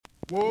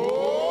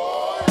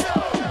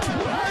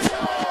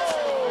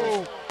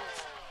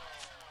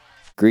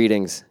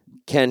Greetings,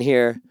 Ken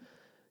here.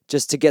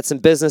 Just to get some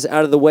business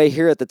out of the way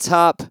here at the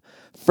top,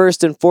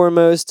 first and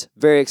foremost,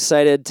 very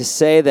excited to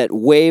say that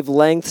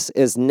Wavelengths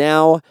is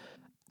now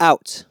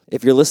out.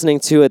 If you're listening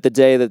to it the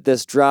day that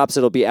this drops,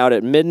 it'll be out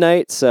at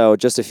midnight, so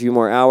just a few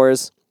more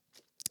hours.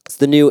 It's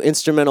the new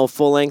instrumental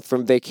full-length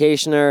from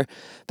Vacationer.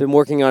 Been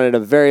working on it a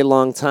very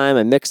long time.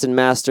 I mixed and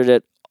mastered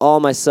it all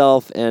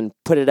myself and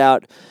put it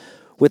out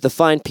with the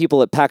fine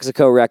people at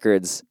Paxico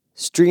Records,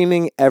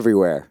 streaming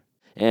everywhere.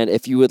 And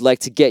if you would like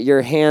to get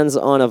your hands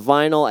on a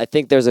vinyl, I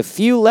think there's a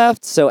few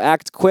left, so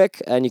act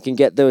quick, and you can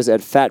get those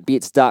at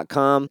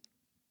fatbeats.com.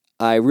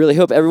 I really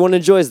hope everyone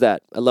enjoys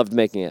that. I loved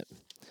making it.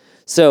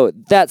 So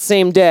that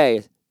same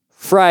day,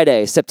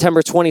 Friday,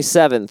 September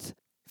 27th,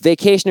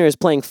 Vacationer is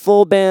playing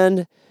full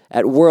band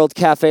at World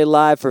Cafe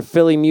Live for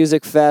Philly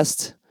Music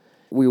Fest.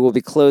 We will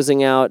be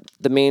closing out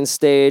the main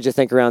stage, I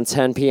think around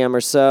 10 p.m.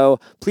 or so.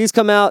 Please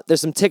come out. There's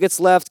some tickets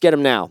left. Get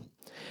them now.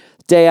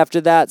 Day after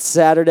that,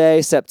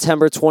 Saturday,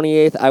 September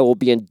 28th, I will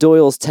be in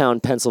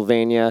Doylestown,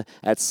 Pennsylvania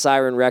at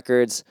Siren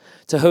Records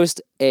to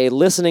host a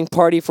listening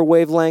party for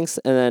Wavelengths,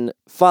 and then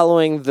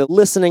following the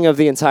listening of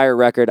the entire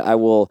record, I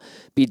will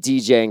be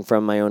DJing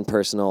from my own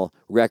personal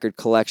record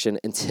collection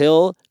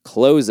until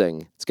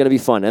closing. It's going to be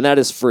fun, and that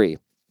is free.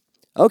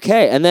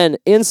 Okay, and then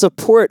in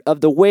support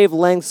of the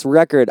Wavelengths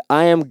record,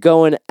 I am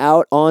going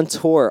out on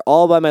tour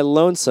all by my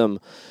lonesome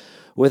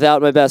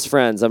without my best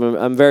friends.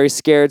 I'm very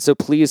scared, so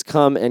please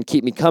come and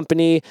keep me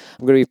company.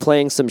 I'm going to be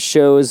playing some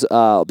shows.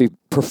 I'll be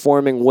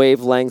performing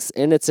Wavelengths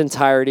in its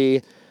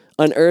entirety,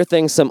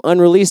 unearthing some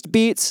unreleased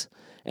beats,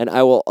 and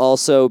I will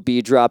also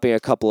be dropping a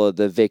couple of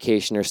the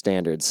Vacationer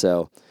standards.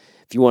 So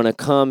if you want to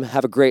come,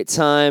 have a great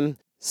time,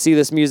 see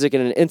this music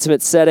in an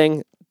intimate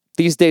setting,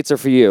 these dates are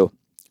for you.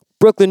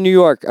 Brooklyn, New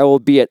York, I will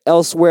be at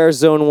Elsewhere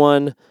Zone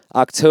 1,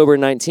 October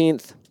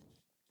 19th.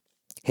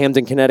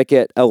 Hamden,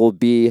 Connecticut, I will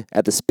be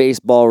at the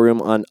Space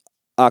Ballroom on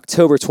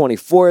October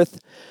 24th.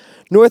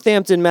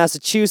 Northampton,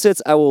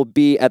 Massachusetts, I will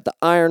be at the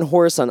Iron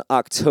Horse on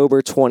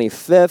October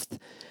 25th.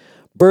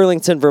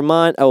 Burlington,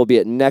 Vermont, I will be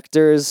at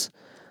Nectar's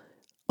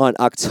on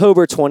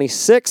October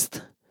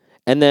 26th.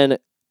 And then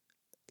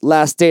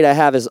last date I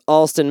have is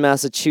Allston,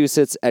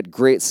 Massachusetts at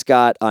Great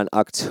Scott on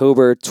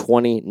October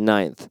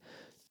 29th.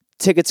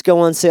 Tickets go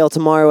on sale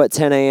tomorrow at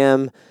 10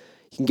 a.m.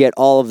 You can get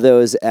all of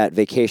those at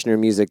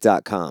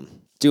vacationermusic.com.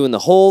 Doing the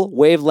whole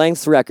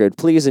Wavelengths record.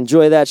 Please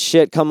enjoy that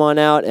shit. Come on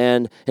out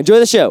and enjoy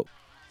the show.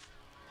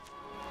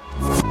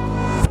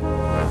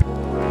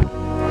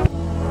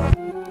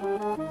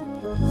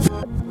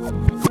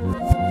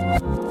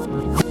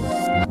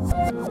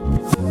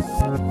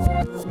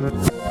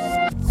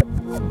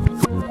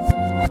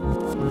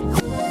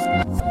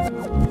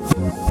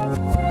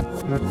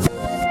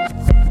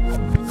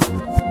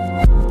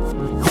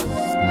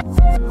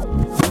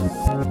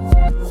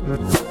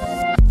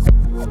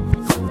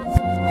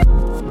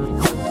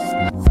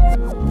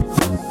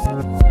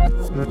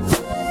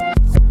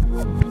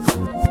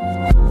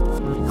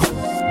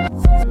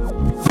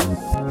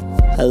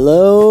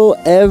 Hello,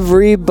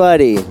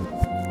 everybody.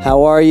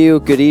 How are you?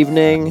 Good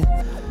evening.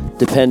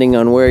 Depending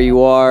on where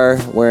you are,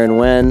 where and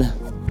when.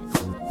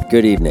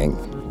 Good evening.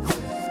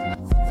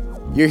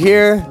 You're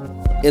here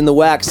in the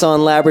Wax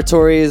On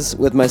Laboratories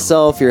with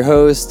myself, your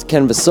host,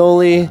 Ken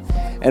Vasoli,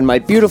 and my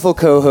beautiful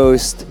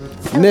co-host,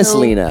 Miss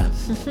Lena.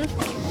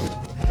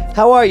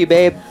 How are you,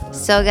 babe?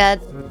 So good.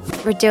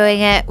 We're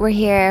doing it. We're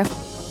here.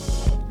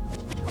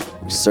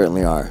 We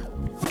certainly are.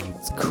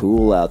 Let's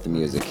cool out the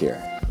music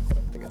here.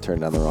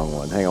 Turned down the wrong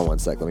one. Hang on one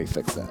sec. Let me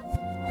fix that.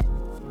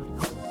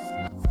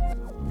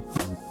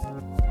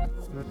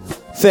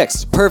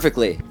 Fixed.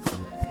 Perfectly.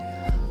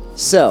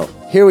 So,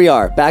 here we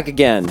are. Back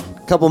again.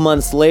 A couple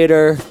months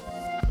later.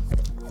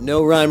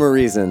 No rhyme or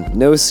reason.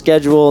 No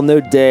schedule. No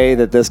day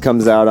that this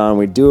comes out on.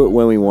 We do it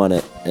when we want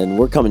it. And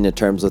we're coming to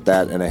terms with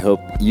that. And I hope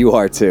you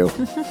are too.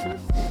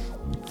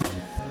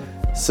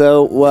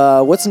 So,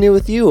 what's new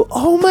with you?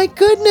 Oh my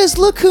goodness.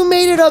 Look who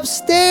made it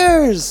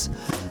upstairs.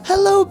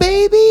 Hello,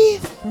 baby.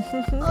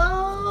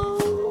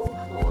 Oh,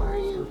 how are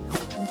you?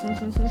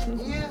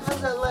 Yeah,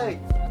 how's that leg?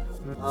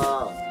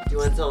 Do you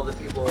want to tell the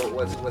people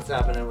what's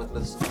happening with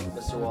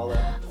Mr. Waldo?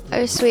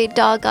 Our sweet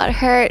dog got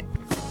hurt.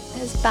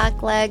 His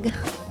back leg.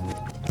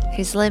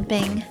 He's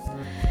limping.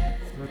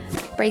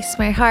 Breaks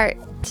my heart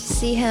to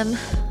see him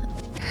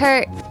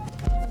hurt.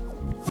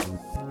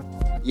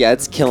 Yeah,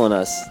 it's killing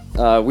us.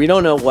 We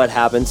don't know what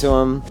happened to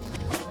him.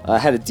 I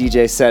had a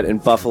DJ set in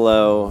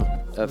Buffalo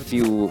a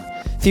few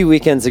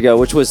weekends ago,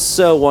 which was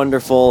so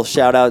wonderful.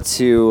 Shout out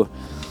to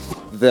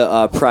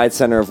the Pride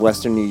Center of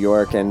Western New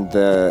York and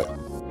the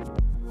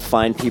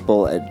fine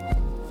people at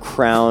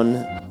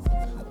Crown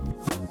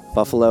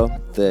Buffalo,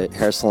 the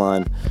hair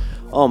salon.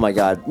 Oh my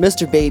God,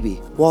 Mr.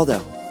 Baby, Waldo.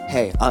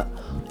 Hey,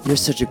 you're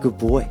such a good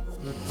boy.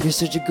 You're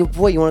such a good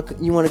boy. You want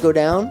to go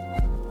down?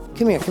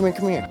 Come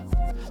here.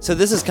 So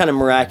this is kind of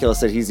miraculous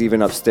that he's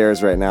even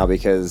upstairs right now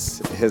because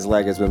his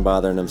leg has been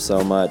bothering him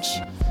so much.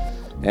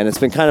 And it's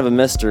been kind of a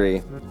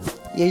mystery.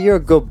 Yeah, you're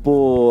a good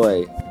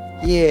boy.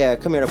 Yeah,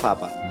 come here to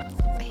Papa.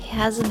 He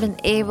hasn't been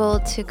able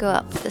to go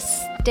up the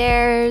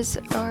stairs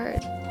or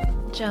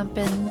jump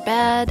in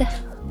bed,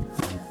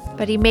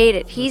 but he made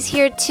it. He's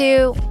here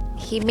too.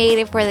 He made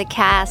it for the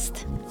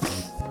cast.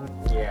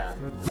 Yeah.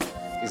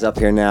 He's up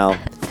here now.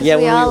 Yeah,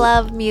 We all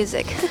love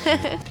music.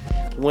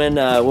 when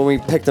we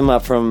picked him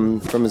up from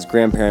his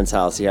grandparents'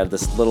 house, he had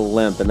this little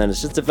limp, and then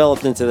it's just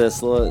developed into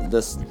this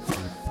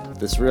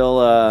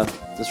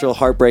real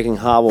heartbreaking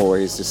hobble where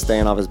he's just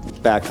staying off his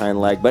back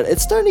hind leg. But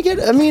it's starting to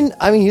get. I mean,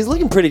 he's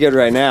looking pretty good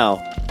right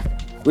now.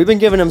 We've been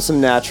giving him some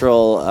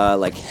natural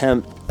like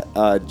hemp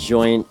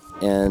joint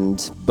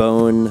and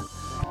bone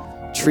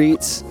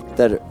treats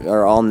that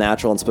are all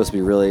natural and supposed to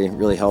be really,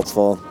 really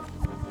helpful.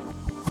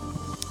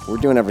 We're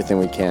doing everything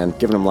we can,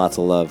 giving him lots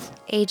of love.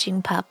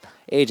 Aging pup.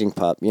 Aging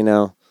pup, you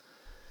know.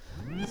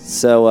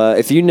 So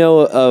if you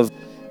know of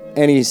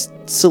any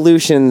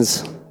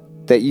solutions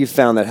that you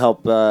found that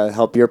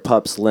help your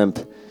pups limp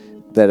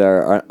that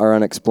are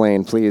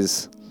unexplained,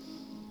 please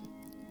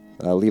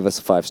leave us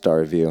a 5-star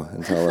review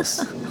and tell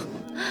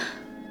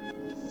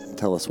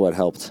us what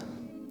helped.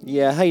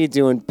 Yeah, how you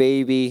doing,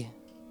 baby?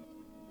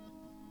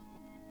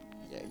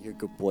 Yeah, you're a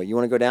good boy. You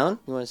want to go down?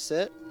 You want to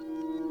sit?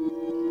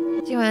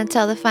 Do you want to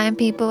tell the fine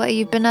people what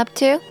you've been up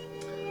to?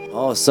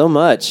 Oh, so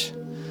much.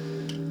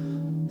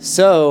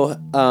 So,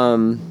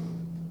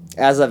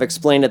 as I've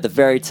explained at the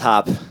very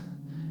top,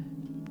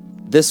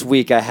 this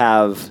week I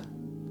have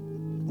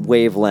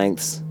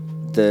Wavelengths,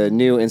 the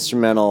new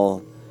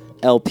instrumental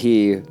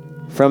LP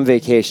from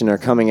Vacation, are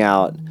coming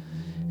out.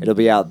 It'll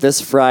be out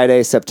this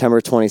Friday, September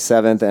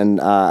 27th,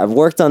 and I've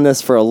worked on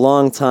this for a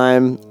long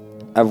time.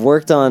 I've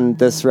worked on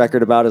this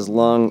record about as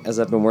long as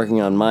I've been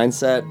working on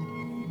Mindset,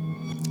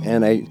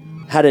 and I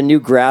had a new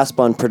grasp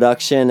on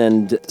production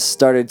and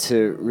started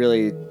to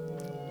really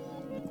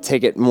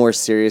take it more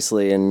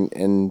seriously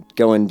and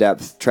go in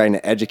depth trying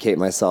to educate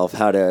myself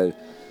how to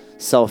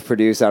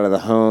self-produce out of the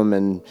home,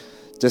 and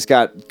just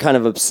got kind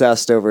of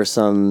obsessed over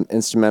some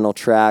instrumental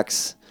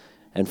tracks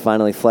and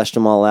finally fleshed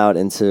them all out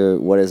into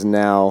what is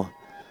now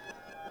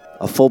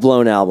a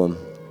full-blown album.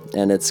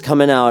 And it's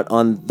coming out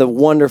on the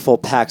wonderful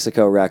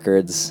Paxico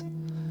Records,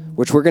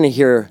 which we're going to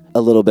hear a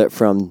little bit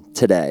from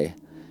today.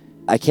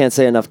 I can't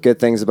say enough good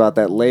things about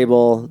that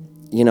label.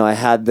 You know, I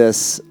had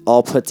this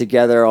all put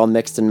together, all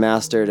mixed and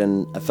mastered,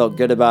 and I felt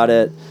good about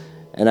it.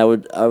 And it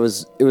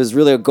was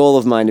really a goal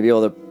of mine to be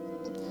able to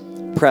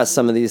press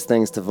some of these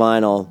things to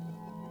vinyl.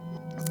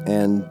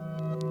 And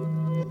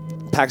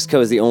Paxico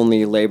is the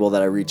only label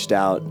that I reached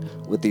out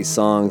with these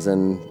songs,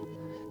 and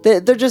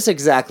they're just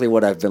exactly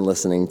what I've been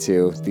listening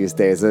to these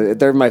days.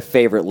 They're my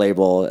favorite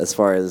label as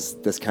far as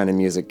this kind of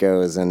music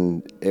goes,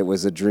 and it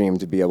was a dream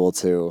to be able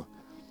to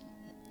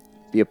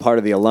be a part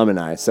of the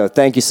alumni. So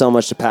thank you so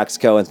much to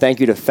Paxico, and thank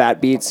you to Fat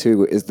Beats,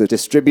 who is the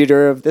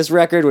distributor of this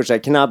record, which I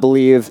cannot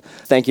believe.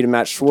 Thank you to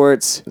Matt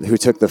Schwartz, who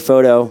took the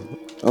photo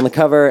on the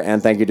cover,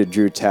 and thank you to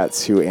Drew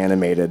Tetz, who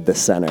animated the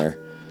center,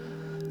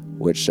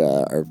 which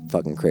are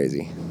fucking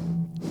crazy.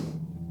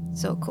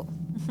 So cool.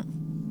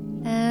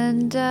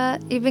 And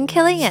you've been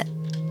killing it.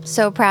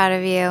 So proud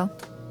of you.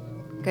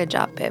 Good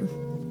job, babe.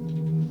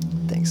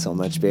 Thanks so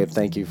much, babe.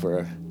 Thank you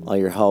for all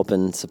your help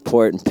and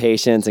support and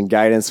patience and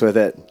guidance with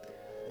it.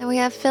 And we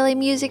have Philly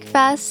Music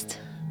Fest.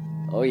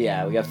 Oh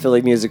yeah, we got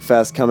Philly Music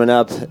Fest coming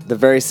up the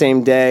very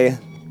same day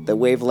that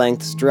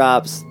Wavelengths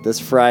drops, this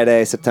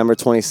Friday, September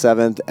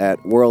 27th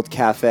at World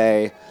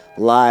Cafe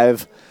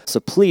Live. So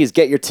please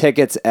get your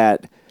tickets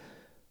at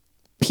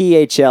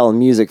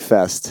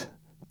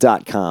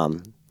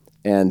phlmusicfest.com.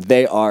 And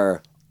they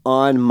are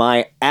on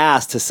my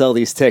ass to sell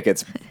these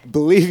tickets.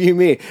 Believe you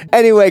me.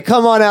 Anyway,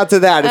 come on out to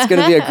that. It's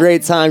going to be a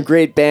great time.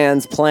 Great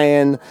bands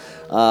playing.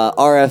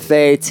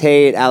 RFA,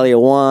 Tate, Ali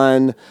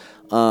Awan,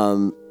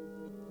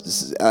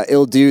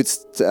 Ill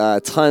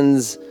Dutes,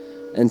 tons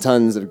and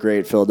tons of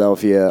great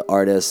Philadelphia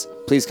artists.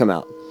 Please come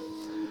out.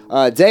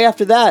 Day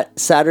after that,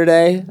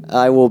 Saturday,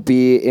 I will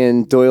be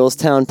in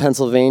Doylestown,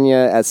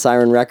 Pennsylvania at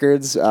Siren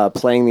Records,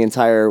 playing the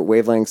entire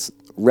Wavelengths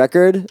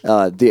record.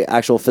 The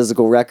actual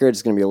physical record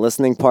is going to be a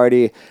listening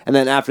party. And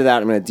then after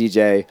that, I'm going to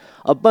DJ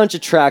a bunch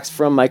of tracks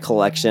from my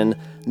collection,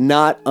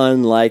 not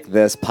unlike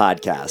this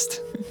podcast.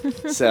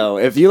 So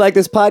if you like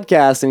this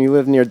podcast and you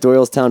live near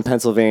Doylestown,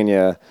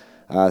 Pennsylvania,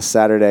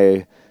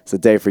 Saturday is the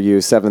day for you,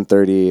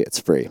 7:30. It's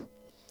free.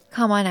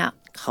 Come on out.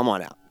 Come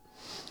on out.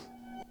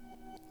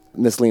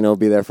 Miss Lena will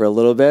be there for a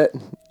little bit,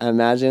 I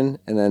imagine,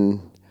 and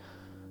then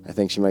I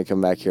think she might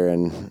come back here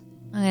and...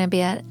 I'm going to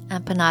be at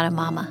Empanada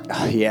Mama.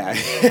 Yeah.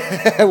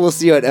 We'll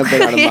see you at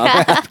Empanada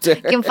Mama after.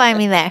 You can find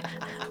me there.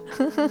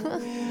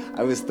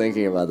 I was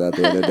thinking about that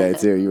the other day,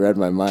 too. You read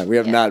my mind. We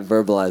have not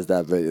verbalized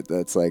that, but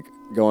that's like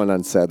going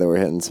on set that we're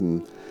hitting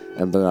some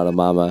Empanada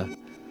Mama.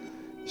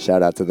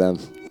 Shout out to them.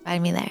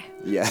 Find me there.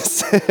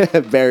 Yes.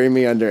 Bury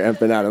me under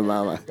Empanada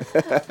Mama.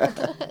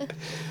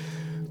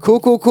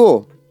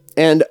 Cool.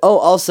 And,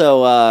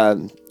 also,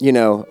 I'm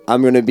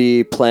going to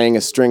be playing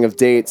a string of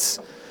dates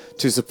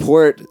to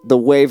support the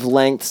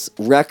Wavelengths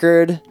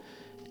record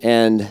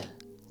and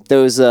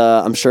those,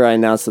 I'm sure I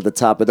announced at the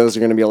top, but those are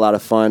going to be a lot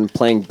of fun,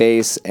 playing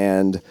bass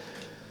and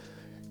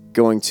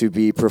going to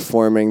be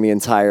performing the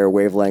entire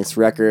Wavelengths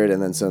record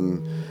and then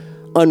some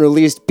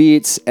unreleased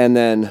beats, and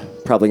then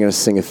probably going to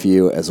sing a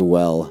few as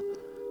well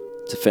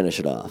to finish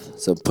it off.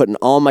 So putting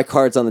all my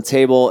cards on the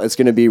table. It's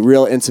going to be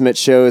real intimate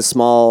shows,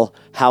 small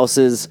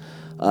houses.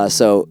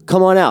 So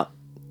come on out.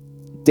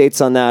 Dates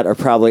on that are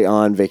probably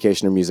on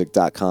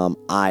vacationermusic.com,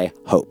 I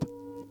hope.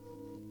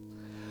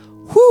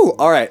 Whew,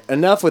 all right,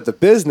 enough with the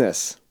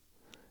business.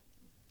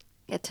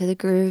 Get to the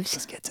grooves.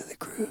 Let's get to the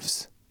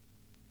grooves.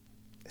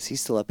 Is he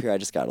still up here? I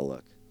just got to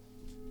look.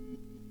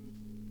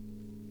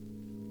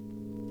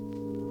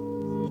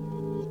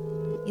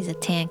 He's a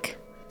tank.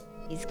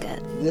 He's good.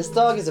 This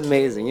dog is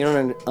amazing. You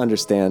don't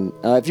understand.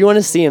 If you want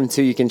to see him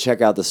too, you can check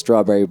out the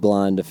Strawberry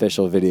Blonde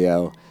official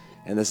video.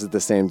 And this is the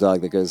same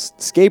dog that goes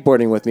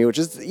skateboarding with me, which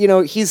is,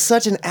 he's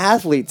such an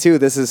athlete too.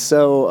 This is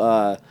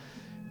so,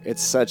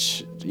 it's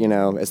such,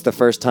 it's the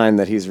first time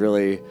that he's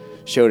really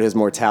showed his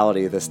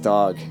mortality, this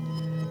dog.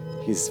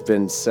 He's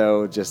been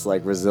so just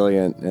like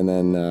resilient. And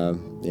then,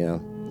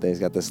 then he's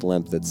got this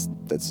limp that's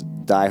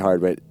die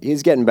hard, but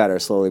he's getting better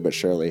slowly but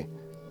surely.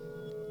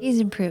 He's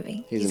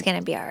improving. He's going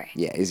to be all right.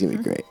 Yeah, he's going to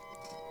be great.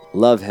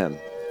 Love him.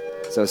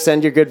 So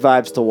send your good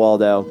vibes to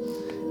Waldo.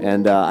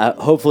 And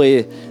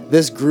hopefully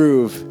this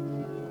groove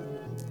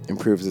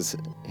improves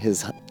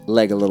his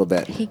leg a little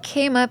bit. He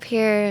came up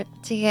here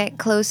to get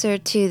closer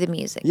to the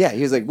music. Yeah,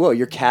 he was like, whoa,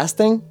 you're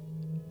casting?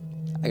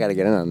 I got to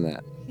get in on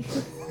that.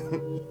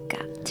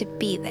 Got to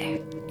be there.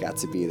 Got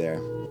to be there.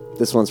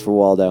 This one's for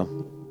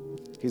Waldo.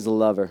 He's a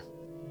lover.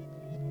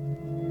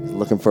 He's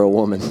looking for a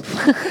woman.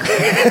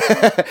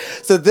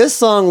 So this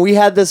song, we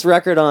had this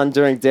record on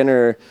during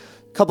dinner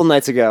a couple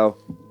nights ago.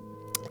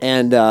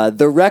 And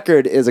the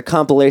record is a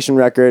compilation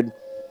record.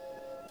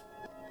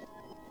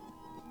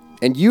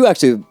 And you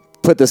actually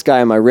put this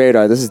guy on my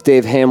radar. This is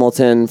Dave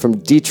Hamilton from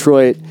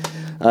Detroit.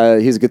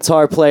 He's a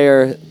guitar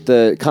player.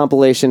 The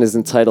compilation is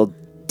entitled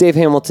Dave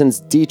Hamilton's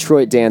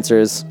Detroit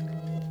Dancers.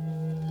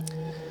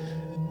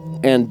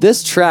 And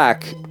this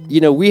track,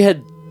 we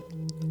had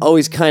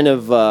always kind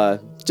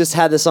of just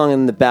had the song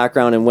in the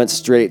background and went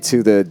straight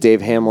to the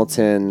Dave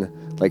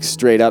Hamilton, like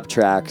straight up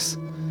tracks.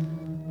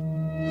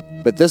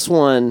 But this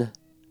one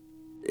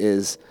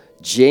is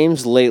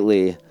James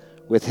Lately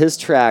with his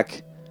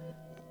track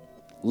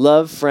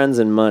Love, Friends,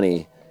 and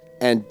Money.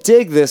 And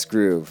dig this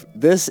groove.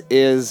 This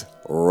is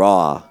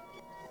raw.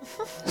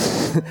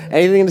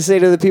 Anything to say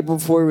to the people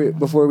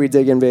before we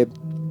dig in, babe?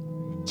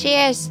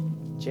 Cheers.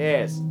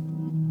 Cheers.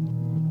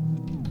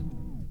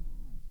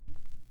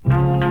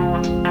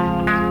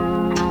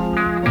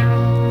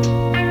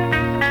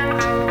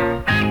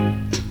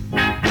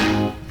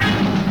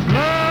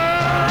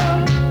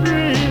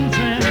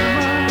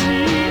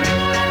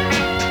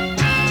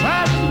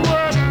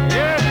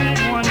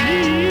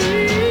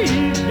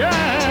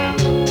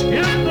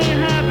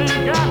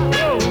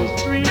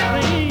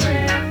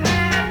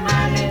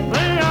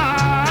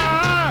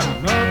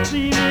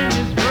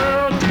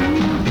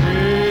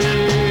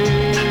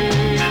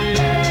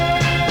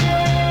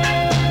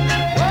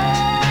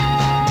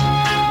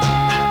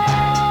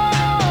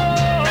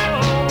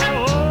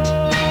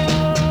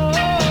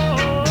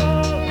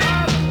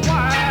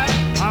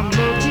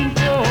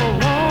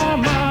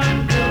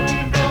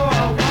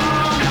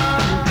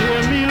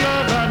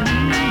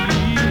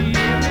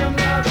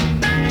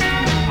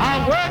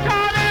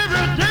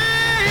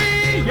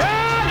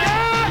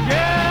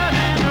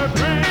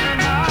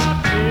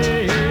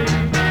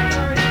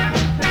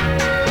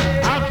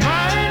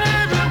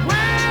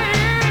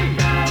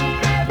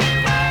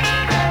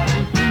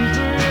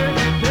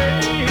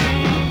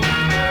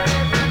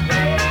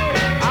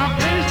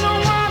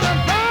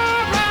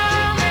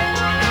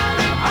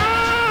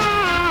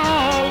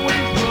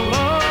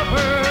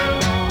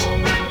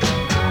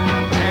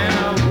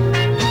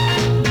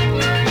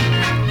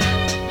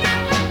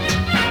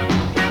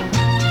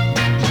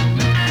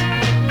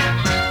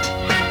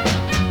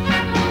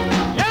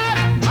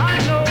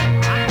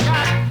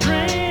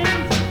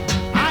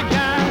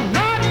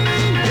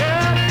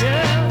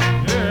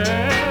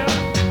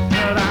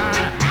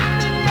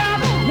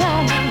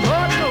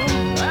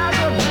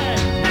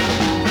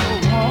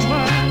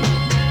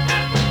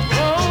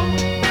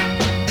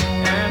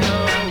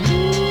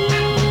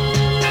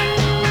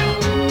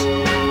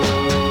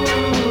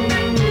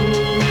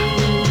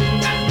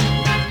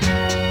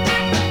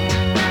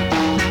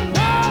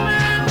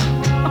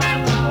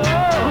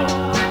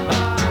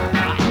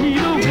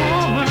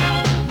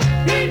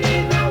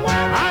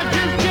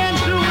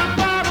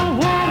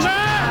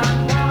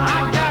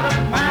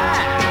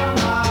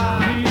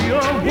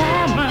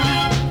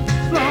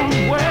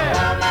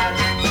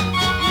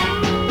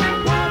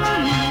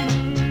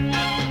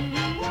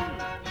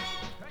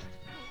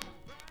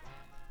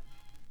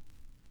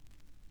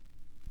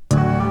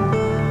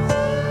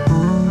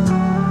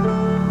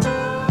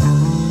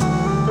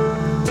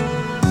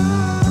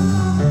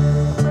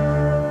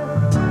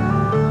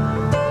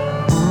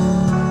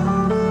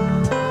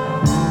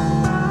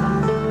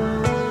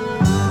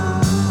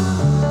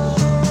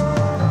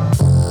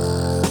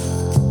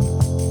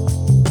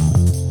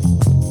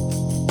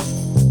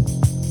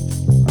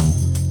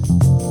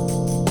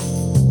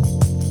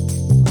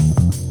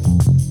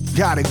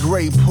 Got a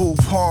great pool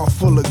pond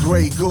full of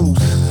gray goose.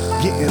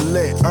 Getting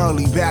lit,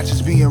 early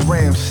batches being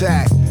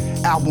ramsacked.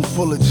 Album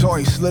full of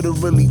joints,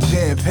 literally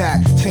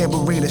jam-packed.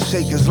 Tambourine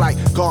shakers like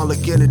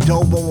garlic and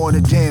adobo on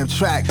the damn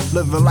track.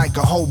 Living like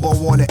a hobo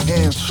on the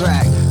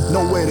Amtrak.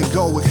 Nowhere to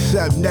go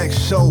except next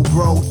show,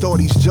 bro.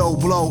 Thought he's Joe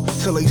Blow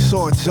till they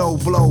saw Joe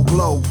Blow.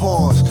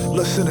 Pause,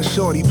 listen to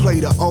Shorty play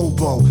the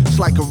oboe. It's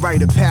like a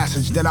rite of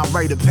passage, then I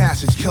write a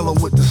passage, kill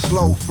him with the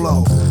slow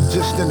flow.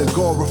 Just an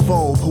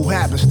agoraphobe who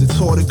happens to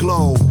tour the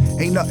globe.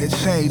 Ain't nothing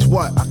changed,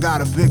 what? I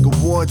got a bigger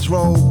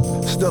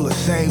wardrobe. Still the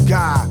same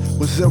guy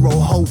with zero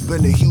hope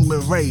in the human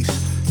race.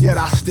 Yet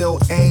I still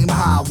aim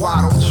high. Why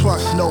I don't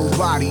trust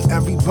nobody?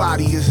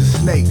 Everybody is a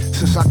snake.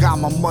 Since I got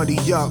my money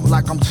up,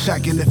 like I'm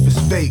checking if it's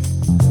fake.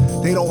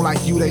 They don't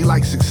like you, they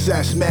like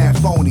success, mad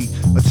phony.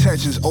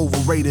 Attention's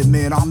overrated,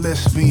 man, I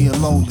miss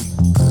being lonely.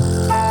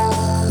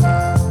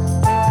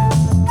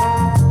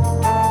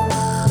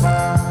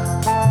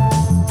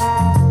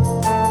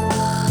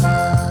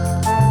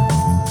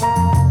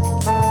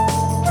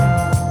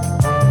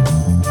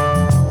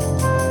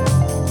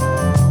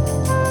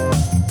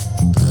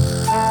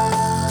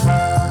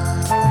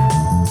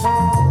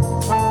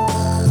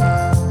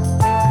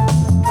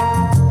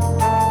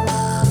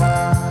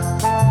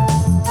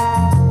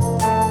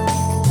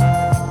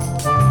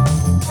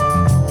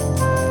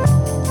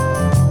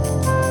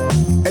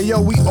 Yo,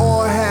 we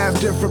all have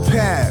different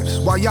paths.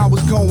 While y'all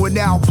was going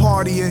out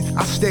partying,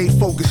 I stayed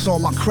focused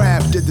on my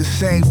craft. Did the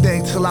same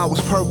thing till I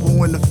was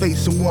purple in the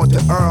face and want to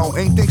earn.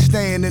 Ain't think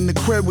staying in the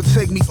crib would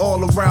take me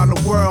all around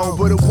the world,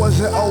 but it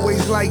wasn't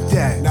always like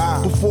that.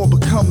 Before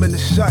becoming a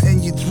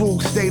shuttin', you drew,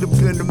 stayed up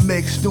in the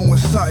mix, doing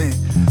something.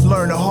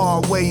 Learned the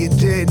hard way, it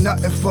did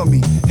nothing for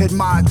me. Hid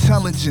my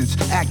intelligence,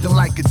 acting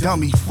like a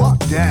dummy, fuck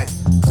that.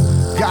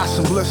 Got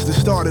some blisters,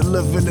 started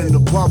living in the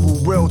bubble.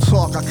 Real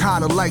talk, I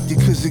kinda liked it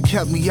cause it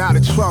kept me out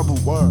of trouble.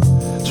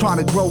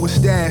 Trying to grow a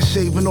stash,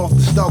 shaving off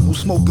the stubble.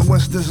 Smoking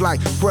Winstons like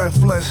Fred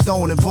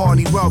Flintstone and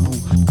Barney Rubble.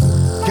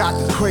 Got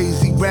the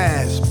crazy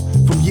rasp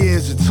from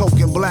years of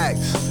token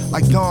blacks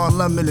like Don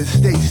Lemon and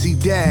Stacey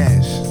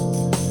Dash.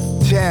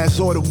 Jazz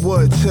ordered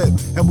wood tip,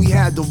 and we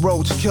had the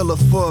roach killer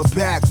for a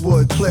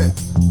backwood clip.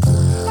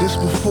 This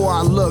before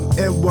I looked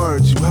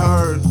inwards, you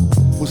heard?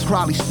 Was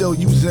probably still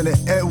using the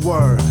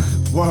N-word.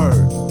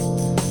 Word.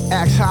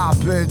 Ask how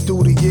I've been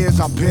through the years,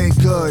 I've been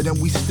good. And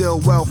we still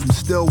well from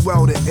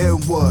Stillwell to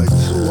Inwood,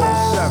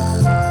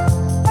 207.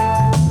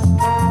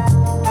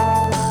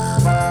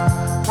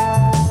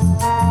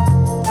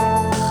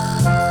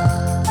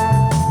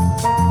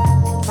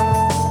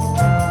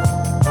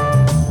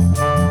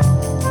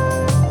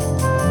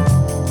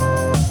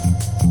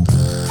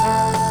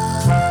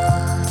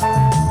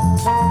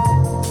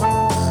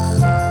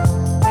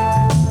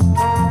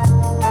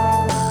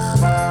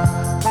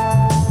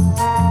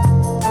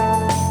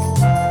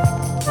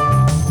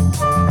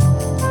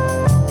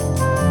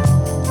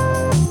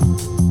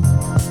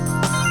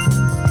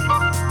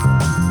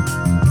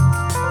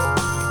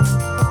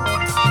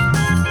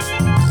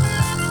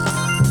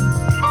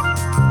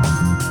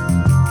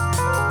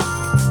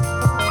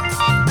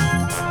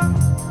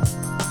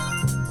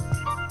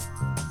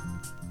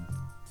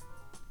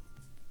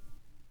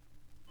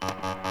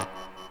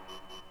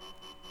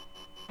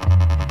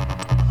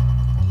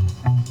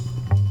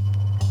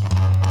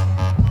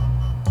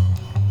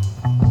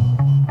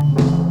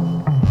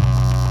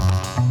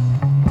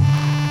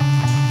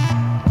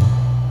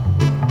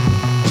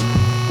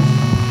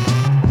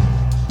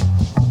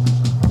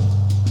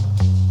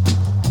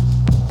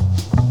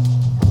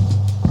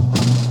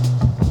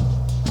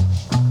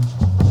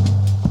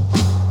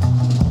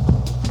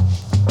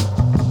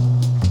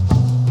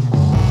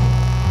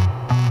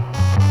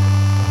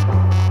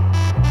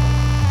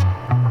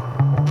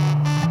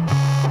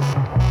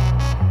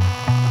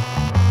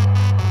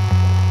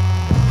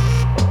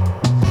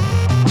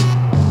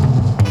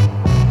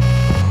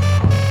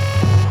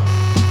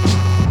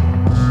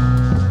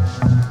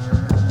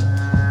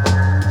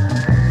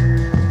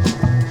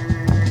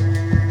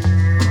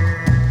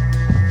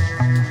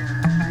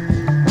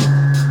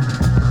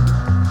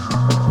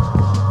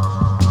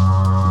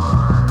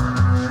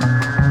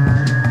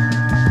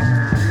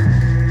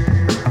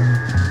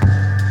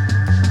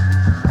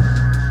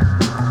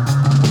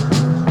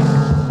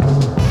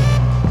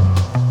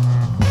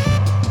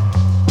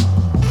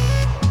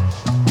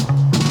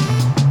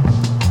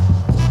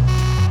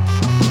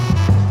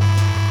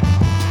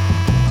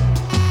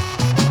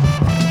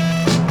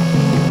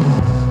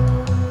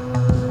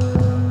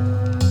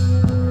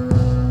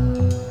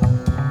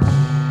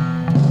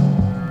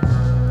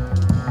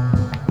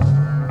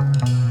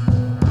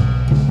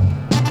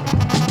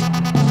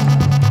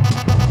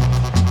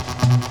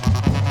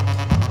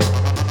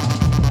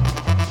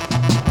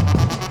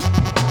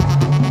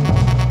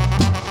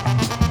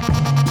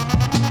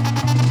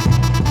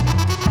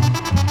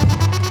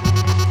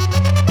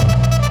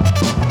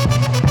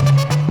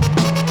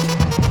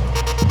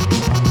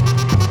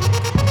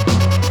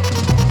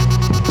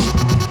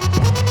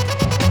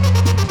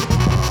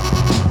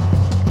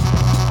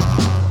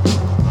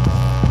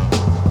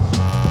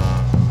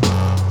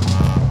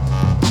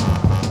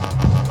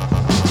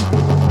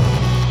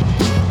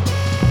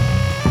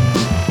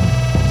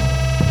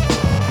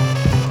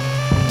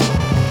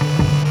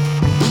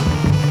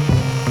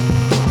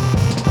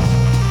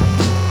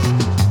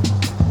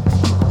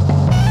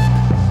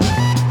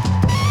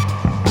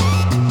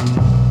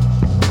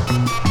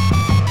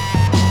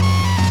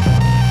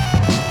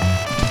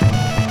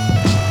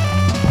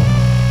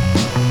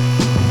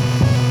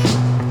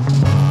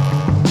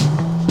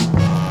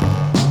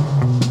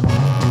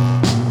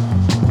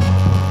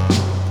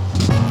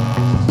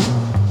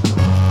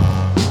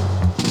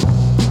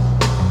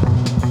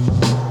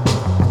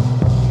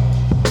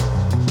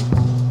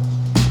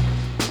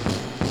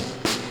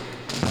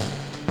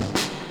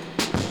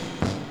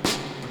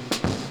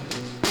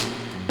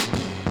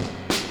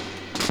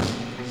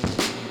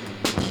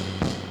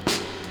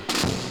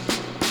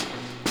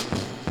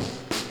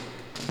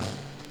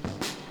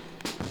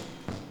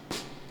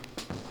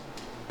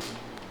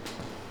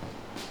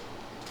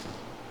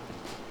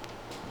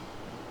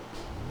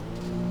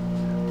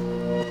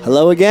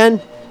 Hello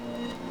again.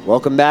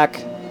 Welcome back.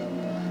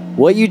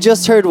 What you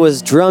just heard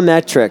was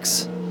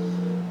Drummetrics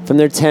from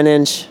their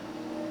 10-inch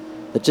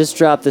that just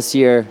dropped this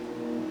year.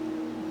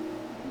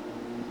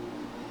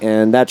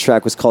 And that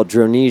track was called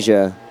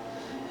Dronesia.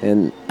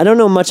 And I don't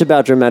know much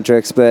about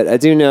Drummetrics, but I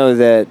do know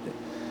that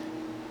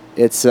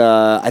it's,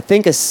 I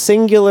think, a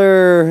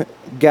singular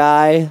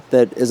guy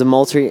that is a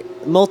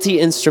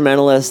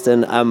multi-instrumentalist,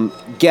 and I'm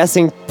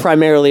guessing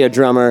primarily a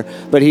drummer,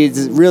 but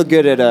he's real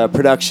good at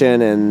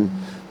production and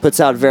puts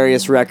out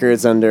various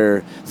records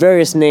under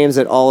various names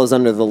that all is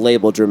under the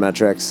label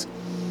Drummetrics.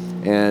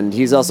 And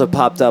he's also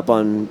popped up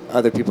on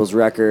other people's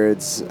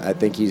records. I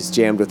think he's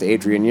jammed with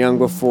Adrian Young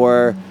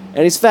before. And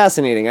he's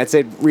fascinating. I'd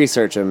say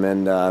research him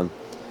and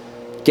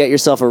get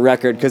yourself a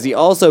record, because he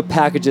also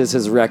packages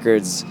his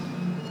records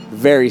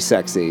very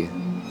sexy.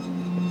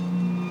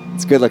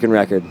 It's a good-looking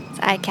record. It's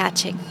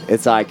eye-catching.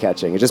 It's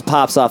eye-catching. It just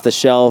pops off the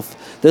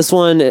shelf. This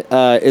one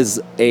is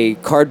a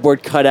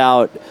cardboard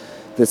cutout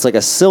that's like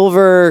a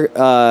silver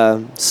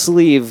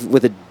sleeve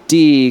with a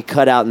D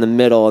cut out in the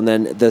middle, and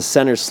then the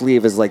center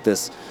sleeve is like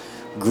this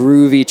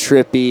groovy,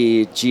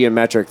 trippy,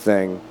 geometric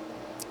thing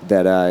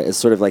that is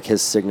sort of like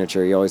his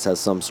signature. He always has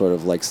some sort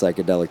of like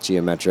psychedelic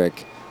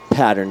geometric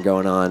pattern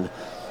going on.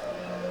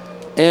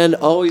 And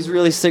always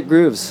really sick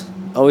grooves.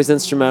 Always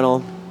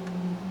instrumental.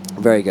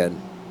 Very good.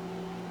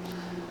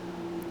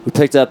 We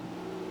picked up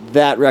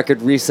that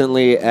record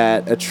recently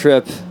at a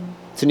trip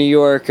to New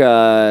York.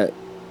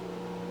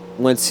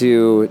 Went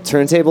to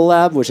Turntable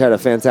Lab, which had a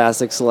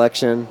fantastic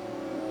selection.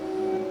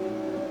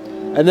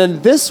 And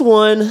then this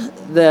one,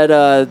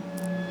 that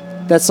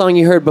song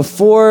you heard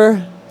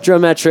before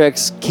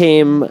Drummetrics,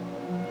 came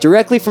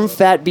directly from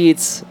Fat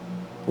Beats,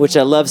 which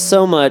I love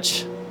so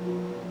much.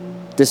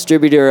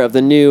 Distributor of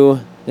the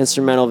new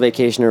instrumental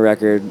Vacationer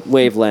record,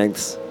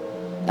 Wavelengths,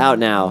 out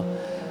now.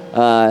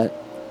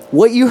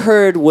 What you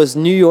heard was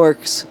New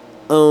York's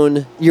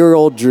own Your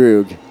Old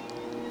Droog.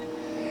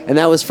 And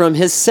that was from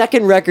his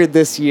second record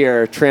this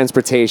year,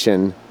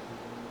 Transportation,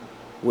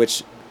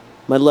 which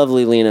my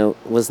lovely Lena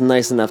was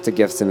nice enough to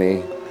gift to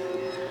me.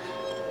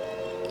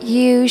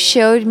 You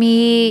showed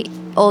me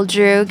Old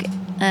Droog,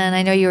 and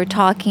I know you were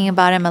talking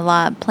about him a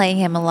lot, playing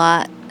him a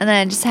lot. And then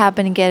I just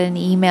happened to get an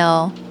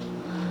email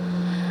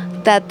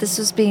that this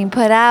was being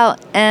put out,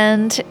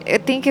 and I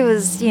think it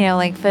was,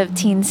 like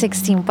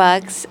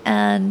 $15-16,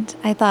 and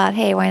I thought,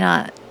 hey, why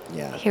not?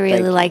 Yeah, he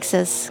really likes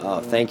this.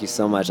 Oh, thank you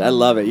so much. I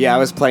love it. Yeah, I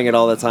was playing it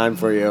all the time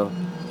for you.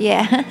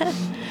 Yeah.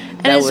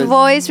 And his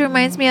voice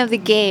reminds me of the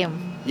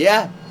game.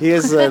 Yeah, he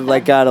is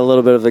got a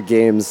little bit of a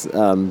game's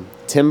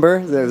timbre.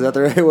 Is that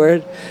the right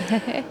word?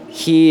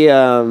 He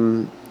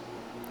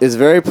is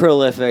very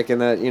prolific,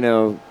 and that,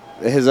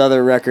 his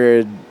other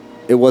record,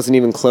 it wasn't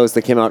even close,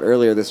 that came out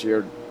earlier this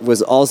year,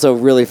 was also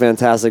really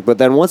fantastic. But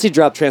then once he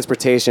dropped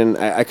Transportation,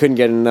 I couldn't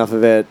get enough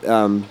of it.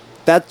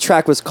 That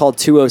track was called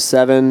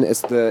 207.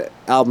 It's the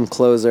album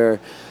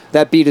closer.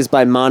 That beat is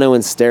by Mono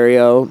and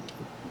Stereo,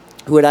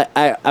 who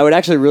I would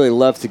actually really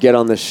love to get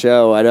on the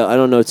show. I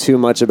don't know too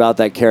much about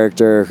that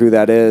character, who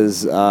that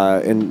is,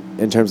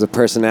 in terms of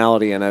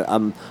personality, and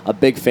I'm a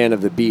big fan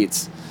of the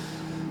beats.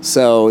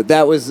 So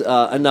that was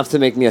enough to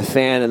make me a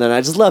fan. And then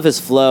I just love his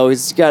flow.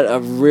 He's got a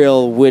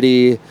real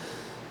witty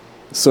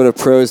sort of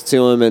prose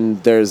to him,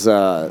 and there's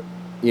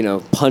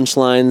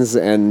punchlines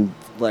and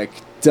like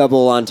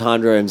double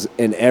entendre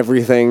in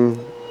everything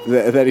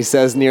that he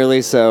says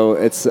nearly. So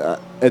it's a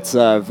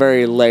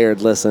very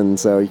layered listen.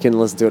 So you can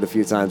listen to it a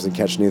few times and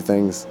catch new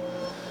things.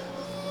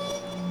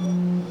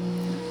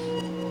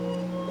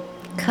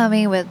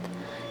 Coming with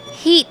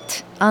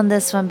heat on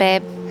this one,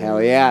 babe.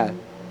 Hell yeah.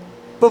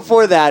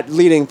 Before that,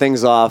 leading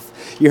things off,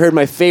 you heard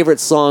my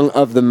favorite song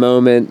of the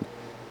moment.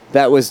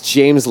 That was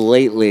James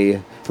Lately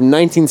from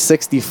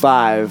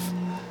 1965.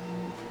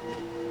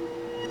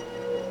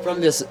 From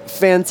this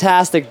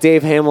fantastic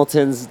Dave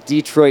Hamilton's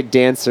Detroit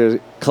Dancer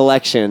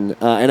collection.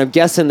 And I'm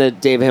guessing that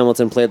Dave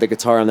Hamilton played the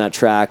guitar on that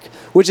track,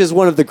 which is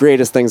one of the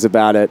greatest things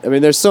about it. I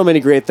mean, there's so many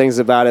great things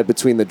about it,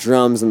 between the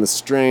drums and the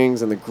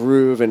strings and the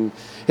groove and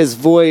his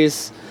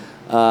voice.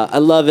 I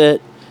love it.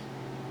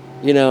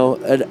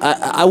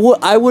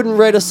 I wouldn't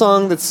write a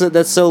song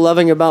that's so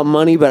loving about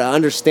money, but I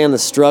understand the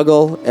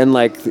struggle, and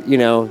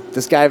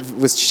this guy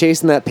was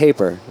chasing that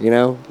paper,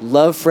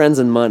 love, friends,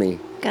 and money.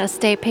 Gotta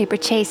stay paper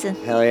chasing.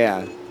 Hell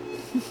yeah.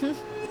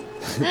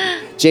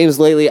 James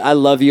Lately, I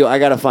love you. I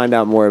gotta find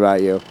out more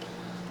about you.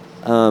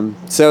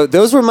 So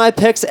those were my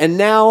picks, and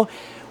now,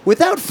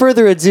 without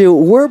further ado,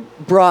 we're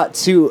brought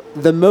to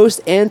the most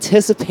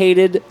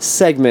anticipated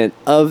segment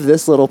of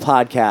this little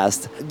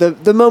podcast.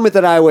 The moment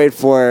that I wait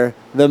for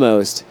the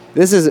most.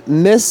 This is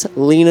Miss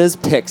Lena's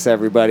picks,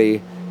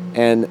 everybody.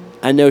 And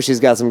I know she's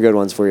got some good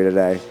ones for you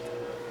today.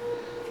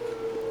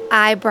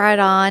 I brought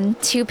on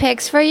 2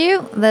 picks for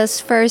you. This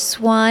first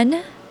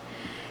one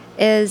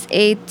is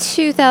a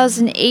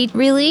 2008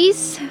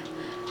 release.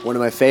 One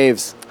of my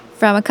faves.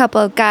 From a couple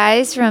of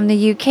guys from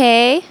the UK.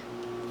 A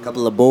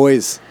couple of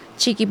boys.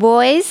 Cheeky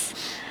boys.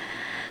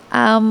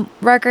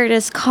 record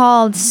is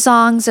called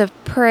Songs of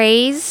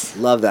Praise.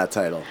 Love that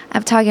title.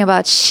 I'm talking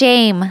about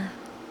Shame.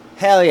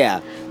 Hell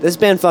yeah. This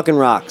band fucking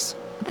rocks.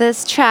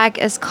 This track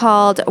is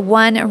called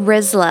One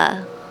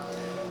Rizla.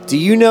 Do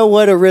you know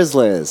what a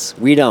Rizla is?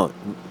 We don't.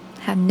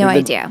 I have no We've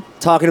been idea.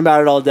 talking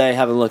about it all day,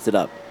 haven't looked it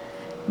up.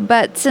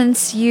 But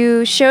since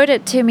you showed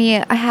it to me,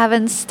 I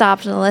haven't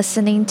stopped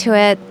listening to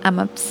it. I'm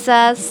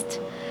obsessed.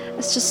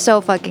 It's just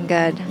so fucking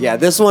good. Yeah,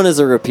 this one is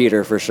a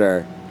repeater for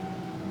sure.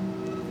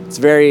 It's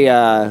very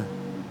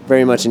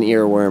much an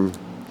earworm.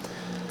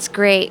 It's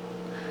great.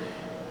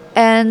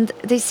 And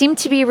they seem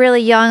to be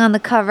really young on the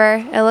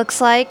cover, it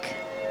looks like.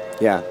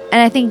 Yeah.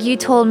 And I think you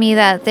told me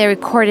that they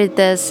recorded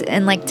this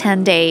in like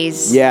 10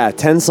 days. Yeah,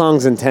 10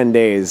 songs in 10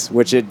 days,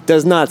 which it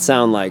does not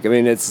sound like. I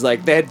mean, it's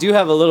like they do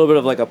have a little bit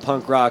of like a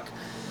punk rock,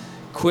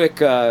 quick,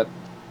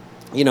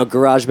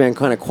 garage band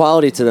kind of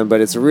quality to them,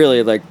 but it's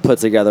really like put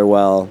together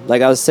well.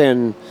 Like I was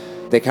saying,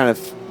 they kind of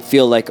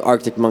feel like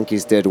Arctic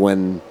Monkeys did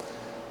when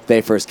they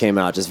first came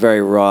out, just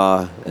very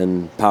raw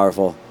and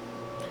powerful.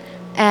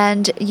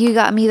 And you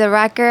got me the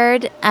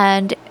record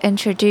and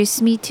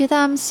introduced me to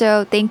them,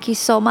 so thank you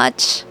so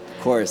much.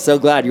 Of course, so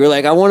glad. You were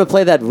like, I want to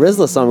play that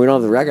Rizla song. We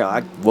don't have the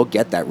record. We'll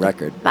get that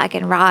record.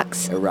 Fucking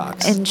rocks. It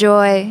rocks.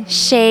 Enjoy.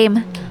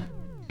 Shame.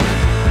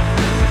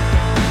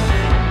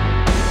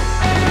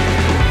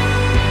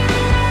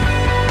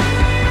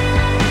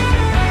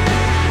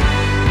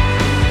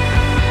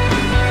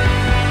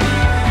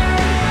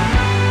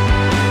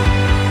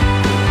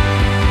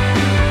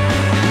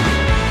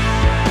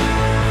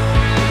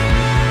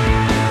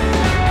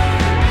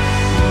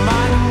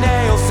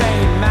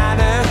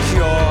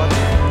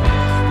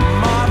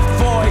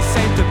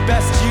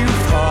 Best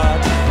you've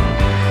heard,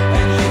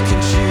 and you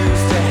can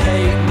choose to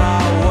hate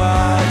my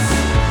words.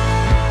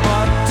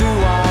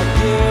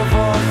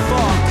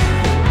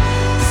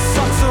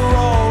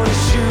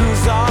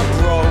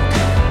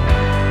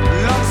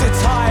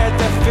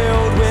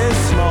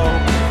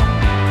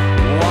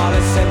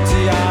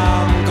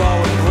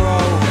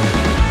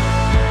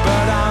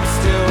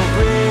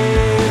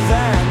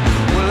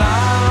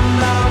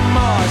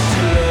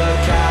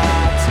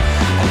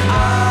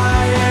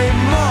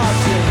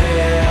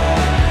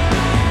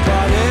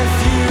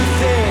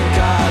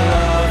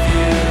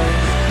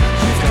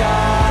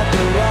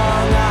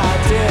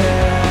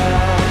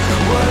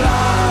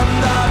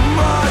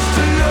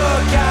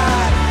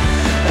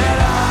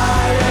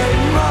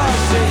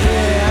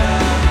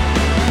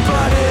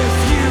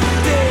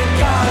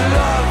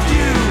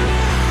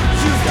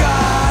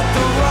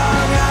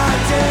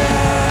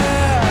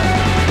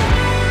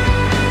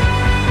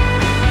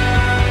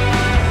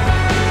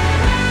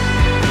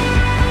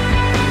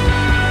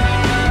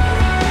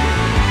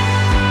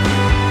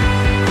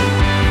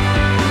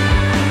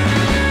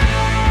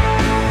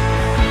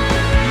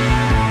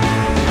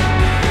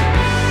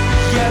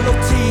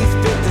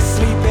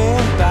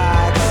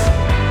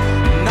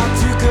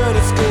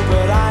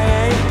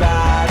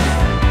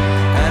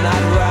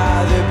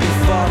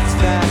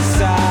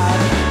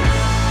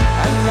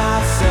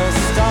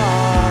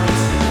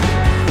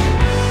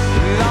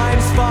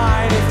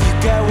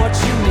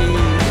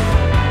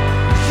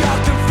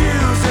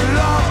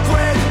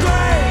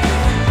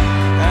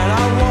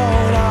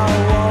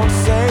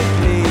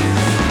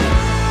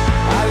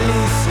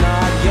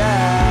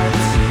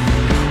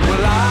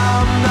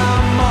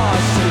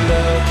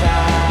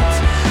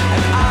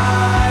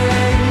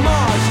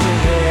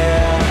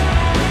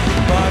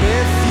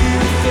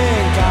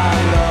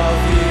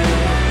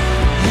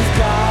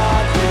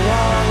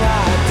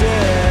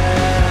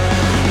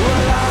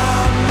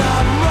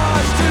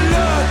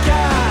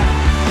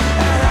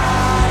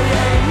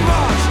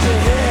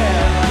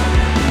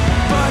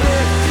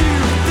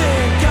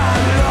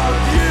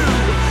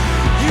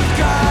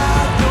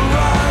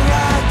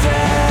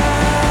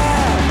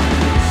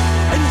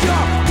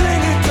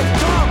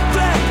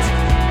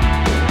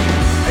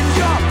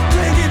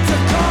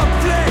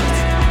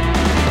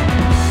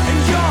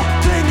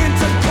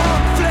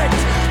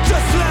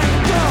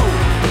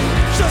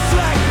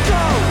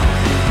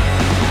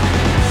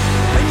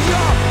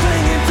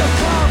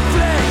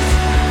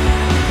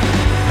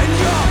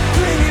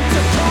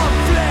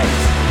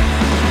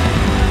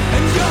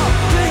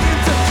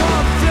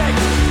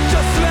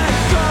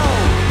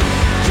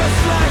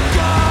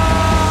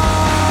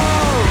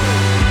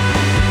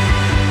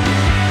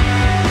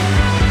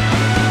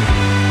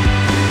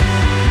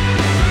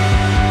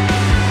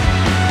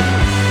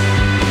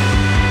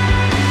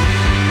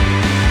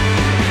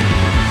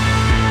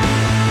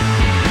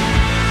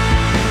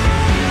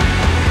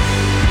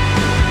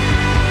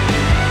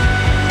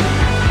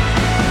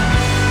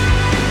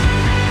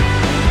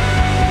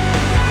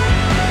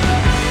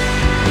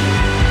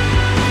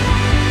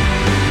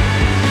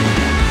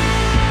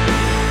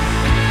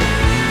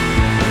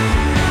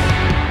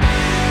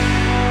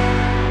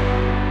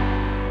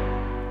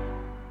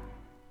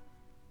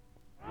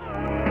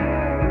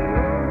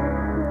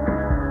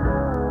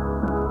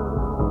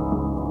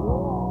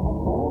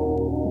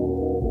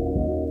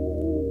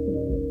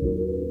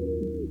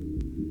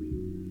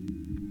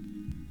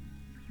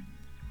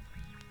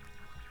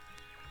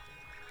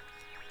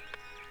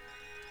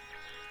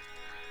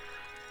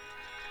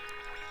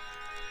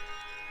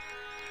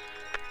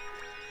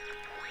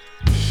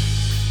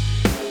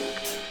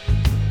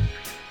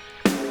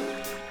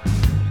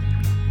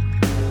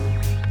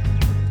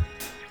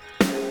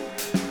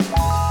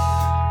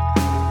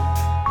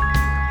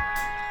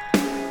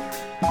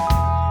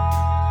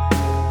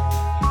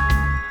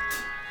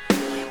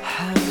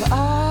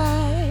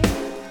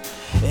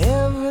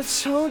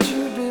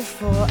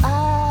 beautiful.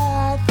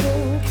 I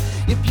think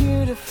you're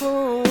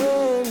beautiful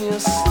when you're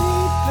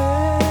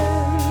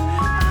sleeping.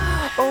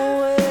 Oh,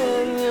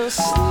 when you're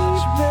sleeping.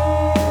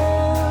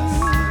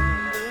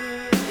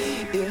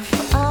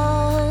 If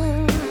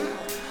I'm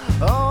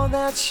all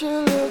that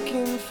you're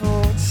looking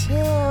for,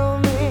 tell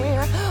me,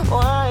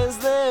 why is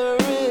there a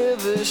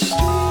river streaming?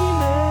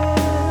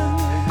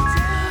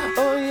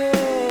 Oh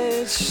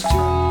yeah, it's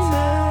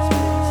streaming,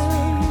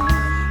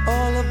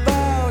 all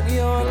about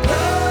your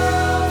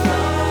love.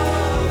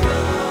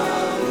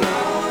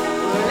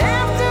 But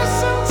after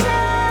some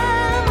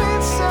time,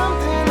 it's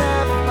something I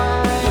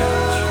find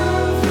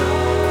true.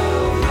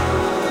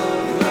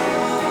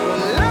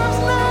 But love's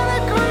not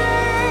a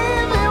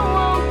grave, it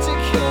won't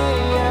decay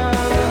on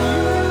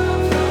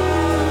you.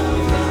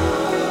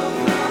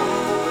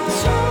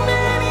 Too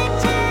many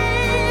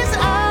days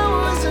I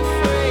was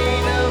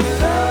afraid of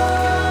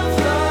love,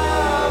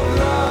 love,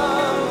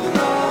 love,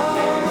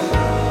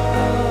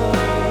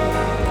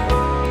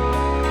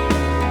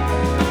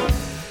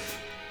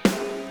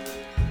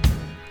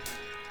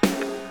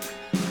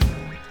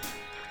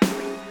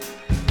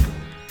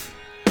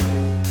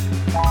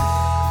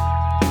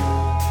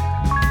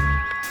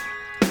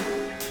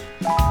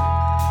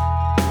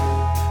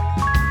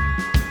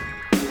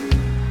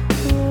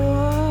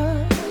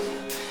 What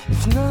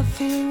if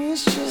nothing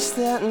is just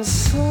that and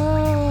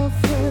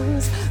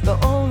softens? The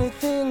only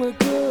thing we're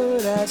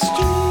good at's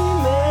dreaming.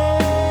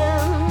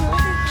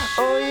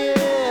 Oh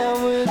yeah,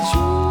 we're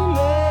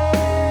dreaming.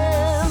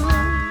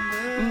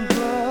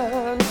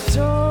 But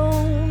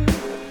don't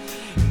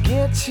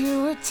get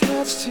too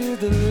attached to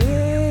the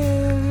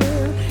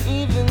living.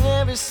 Even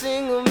every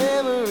single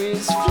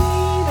memory's fleeting.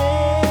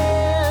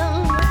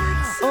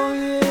 Oh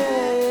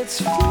yeah, it's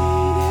fleeting.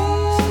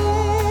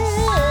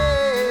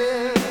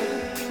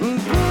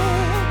 But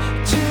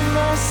to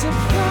my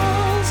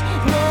surprise,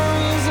 no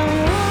reason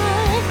why.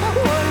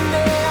 One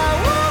day I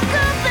woke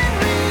up and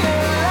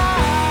realized.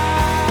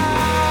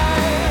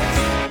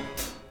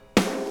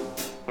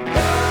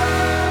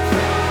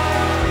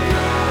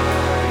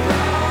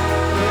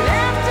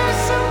 After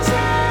some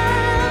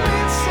time,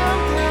 it's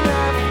something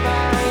I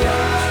find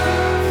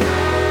true.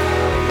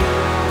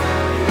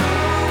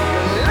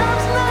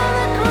 Love's not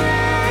a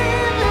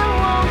grave, it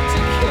won't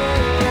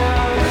decay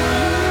on you.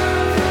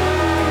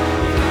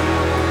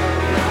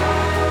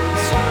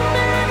 Too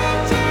many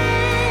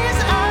days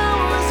I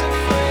was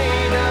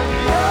afraid of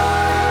your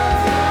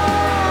love,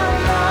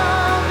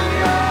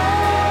 your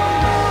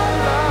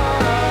love.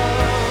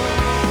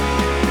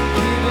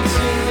 Give it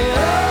to me,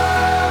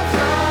 love,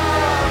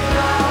 love,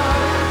 love,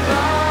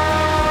 love.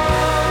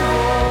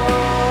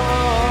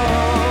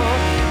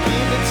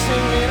 Give it to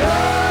me,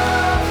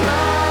 love,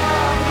 love,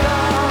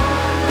 love,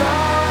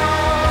 love.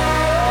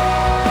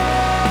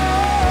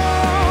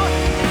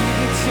 Give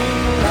it to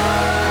me,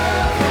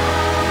 love.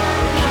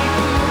 Keep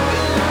you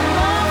in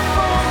my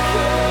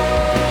focus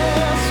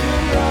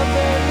with love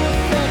and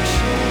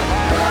affection.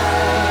 Keep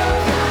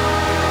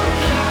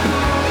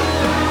you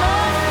in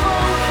my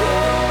focus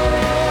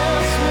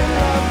with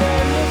love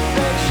and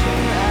affection.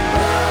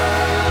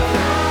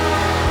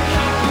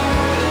 Keep you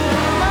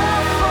in my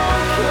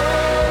focus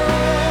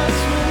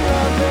with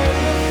love and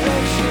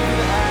affection.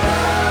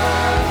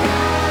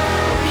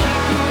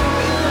 Keep you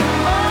in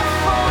my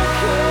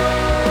focus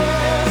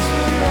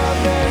with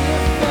love and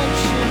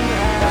affection.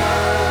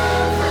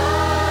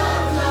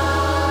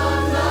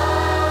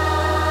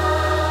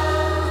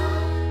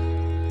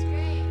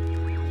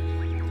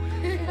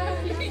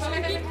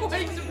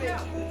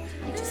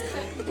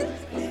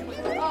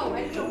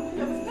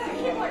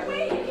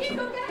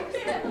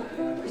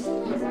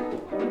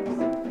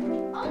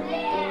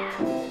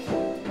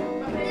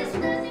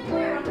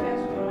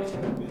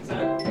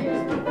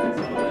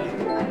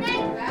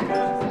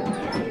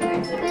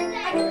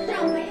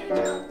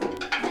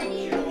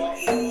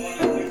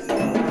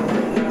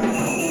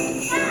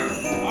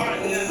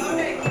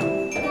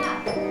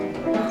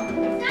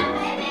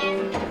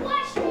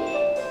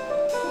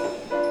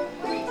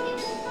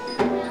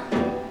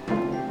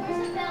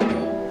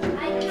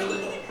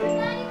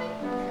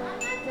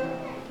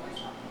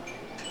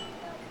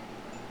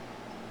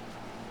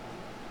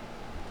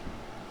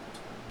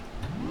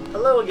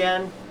 Hello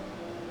again.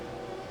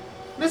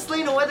 Miss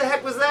Lena, what the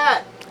heck was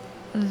that?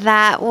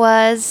 That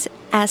was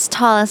As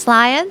Tall as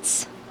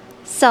Lions,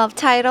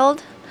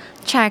 self-titled.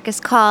 Track is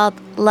called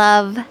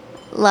Love,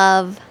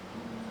 Love,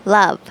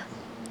 Love.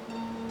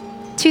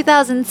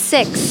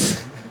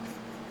 2006.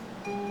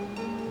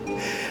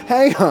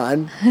 Hang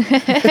on.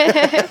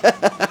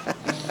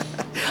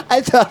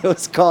 I thought it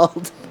was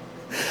called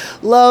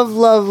Love,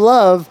 Love,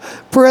 Love,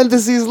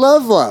 parentheses,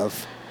 Love,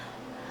 Love.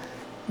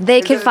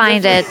 They could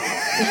find it.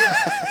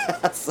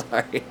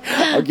 Sorry.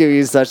 I'll give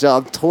you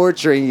I'm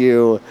torturing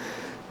you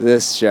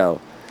this show.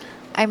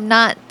 I'm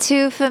not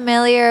too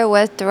familiar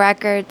with the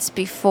records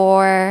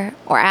before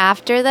or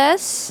after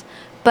this,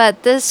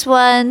 but this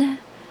one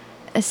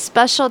is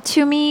special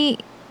to me.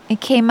 It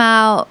came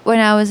out when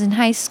I was in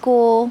high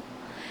school,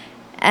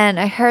 and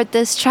I heard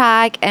this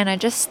track, and I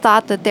just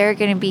thought that they're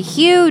going to be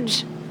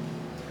huge.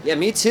 Yeah,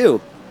 me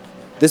too.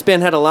 This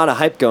band had a lot of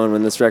hype going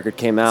when this record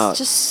came out. It's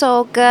just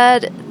so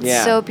good.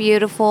 Yeah. So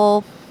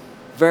beautiful.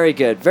 Very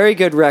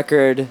good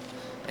record,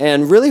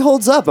 and really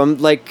holds up. I'm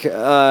like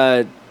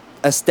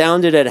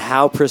astounded at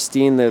how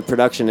pristine the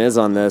production is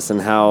on this,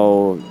 and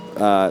how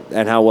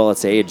well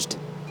it's aged.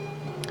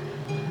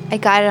 I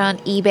got it on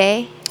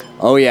eBay.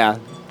 Oh yeah,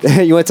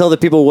 you want to tell the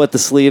people what the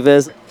sleeve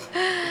is?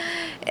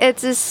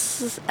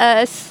 It's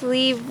a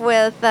sleeve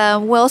with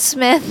Will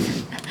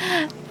Smith,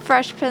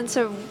 Fresh Prince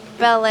of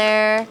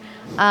Bel-Air.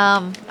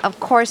 Of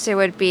course it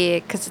would be,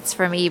 because it's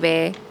from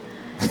eBay.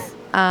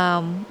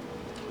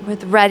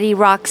 With Ready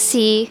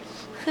Roxy.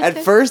 At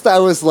first I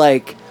was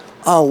like,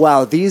 oh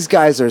wow, these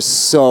guys are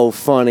so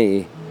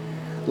funny.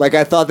 Like,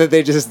 I thought that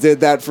they just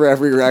did that for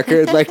every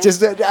record. Like,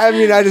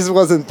 I just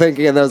wasn't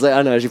thinking, and I was like,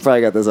 oh no, she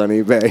probably got this on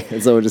eBay,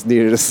 and someone just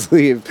needed a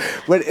sleeve.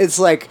 But it's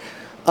like,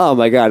 oh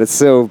my god, it's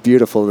so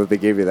beautiful that they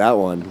gave you that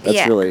one. That's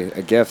Yeah. really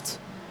a gift.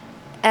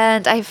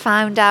 And I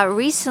found out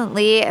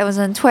recently, I was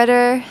on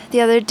Twitter the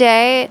other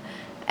day,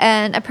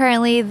 and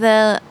apparently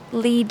the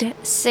lead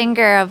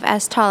singer of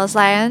As Tall as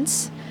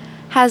Lions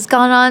has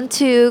gone on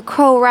to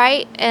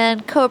co-write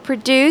and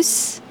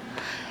co-produce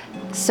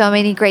so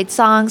many great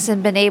songs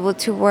and been able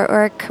to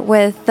work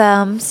with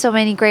so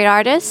many great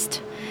artists.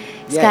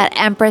 He's Yeah. got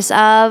Empress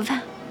of,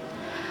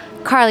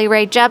 Carly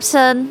Rae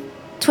Jepsen,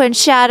 Twin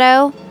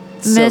Shadow,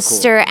 So cool.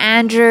 Mr.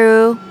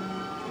 Andrew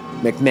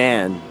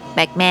McMahon.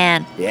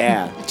 McMahon.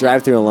 Yeah.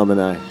 Drive-through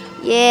alumni.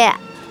 Yeah.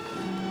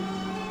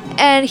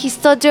 And he's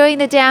still doing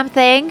the damn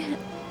thing.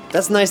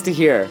 That's nice to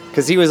hear,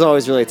 because he was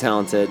always really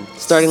talented.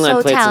 Starting Line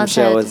So played some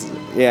talented.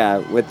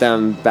 shows, with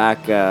them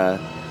back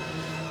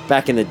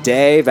in the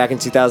day, back in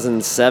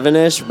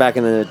 2007-ish, back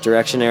in the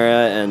Direction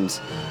era, and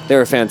they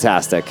were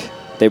fantastic.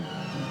 They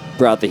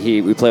brought the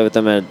heat. We played with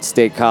them at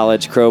State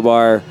College,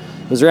 Crowbar.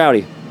 It was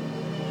rowdy.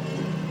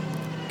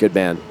 Good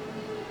band.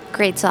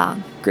 Great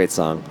song. Great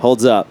song.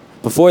 Holds up.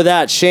 Before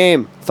that,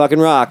 Shame. Fucking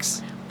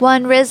rocks.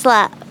 One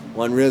Rizla.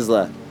 One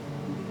Rizla.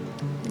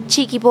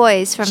 Cheeky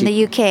Boys from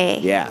the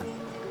UK. Yeah.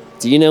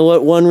 Do you know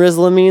what one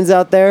Rizla means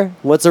out there?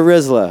 What's a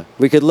Rizla?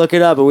 We could look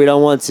it up, but we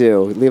don't want to.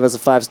 Leave us a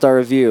 5-star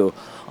review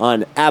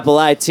on Apple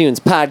iTunes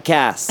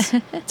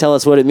Podcasts. Tell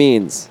us what it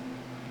means.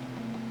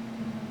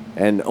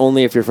 And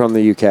only if you're from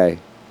the UK.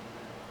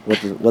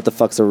 What the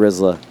fuck's a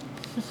Rizla?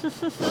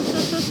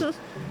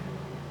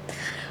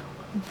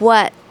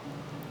 What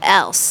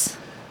else?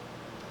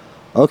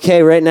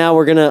 Okay, right now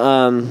we're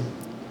gonna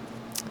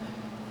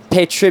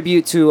pay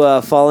tribute to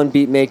a fallen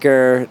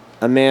beatmaker,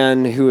 a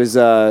man who is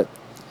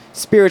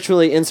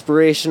spiritually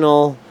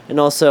inspirational and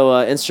also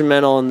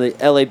instrumental in the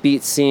LA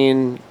beat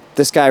scene.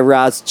 This guy,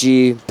 Raz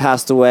G,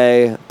 passed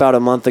away about a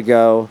month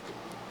ago.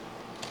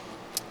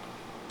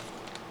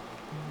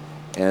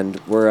 And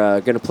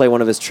we're going to play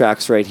one of his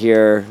tracks right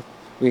here.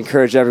 We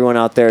encourage everyone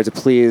out there to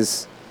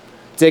please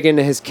dig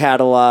into his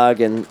catalog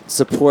and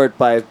support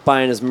by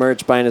buying his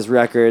merch, buying his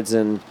records,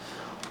 and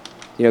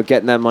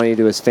getting that money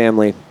to his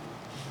family.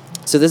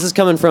 So this is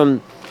coming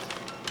from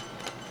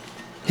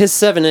his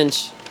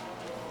 7-inch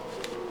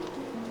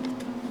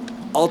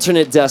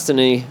Alternate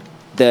Destiny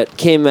that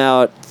came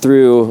out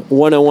through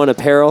 101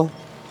 Apparel.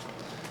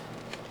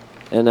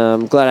 And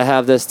I'm glad I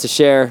have this to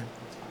share.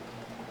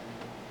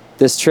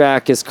 This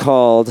track is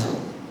called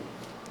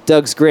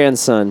Doug's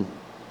Grandson,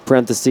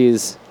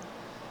 parentheses,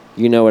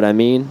 you know what I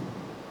mean.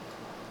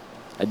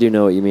 I do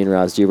know what you mean,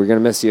 Raz G. We're going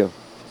to miss you.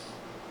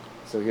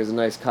 So here's a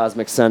nice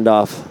cosmic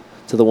send-off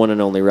to the one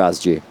and only Raz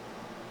G.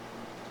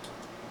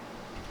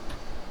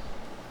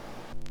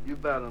 You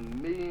about a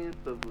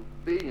millionth of a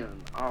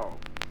billion off.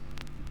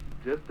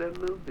 Just that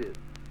little bit.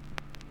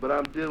 But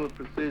I'm dealing with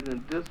precision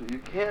and distance. You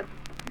can't,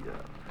 now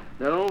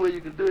the only way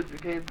you can do it, you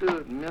can't do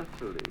it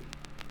mentally.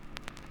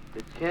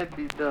 It can't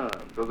be done,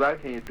 because I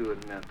can't do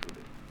it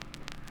mentally.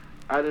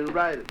 I didn't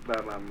write it by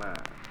my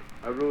mind.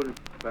 I wrote it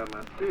by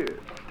my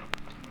spirit.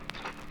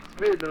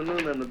 Spirit don't know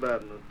nothing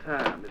about no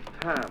time. It's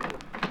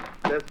timeless.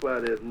 That's why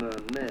there's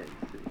none next,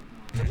 see.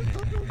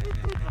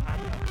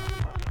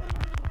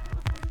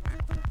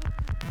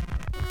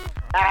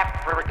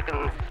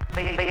 African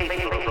space.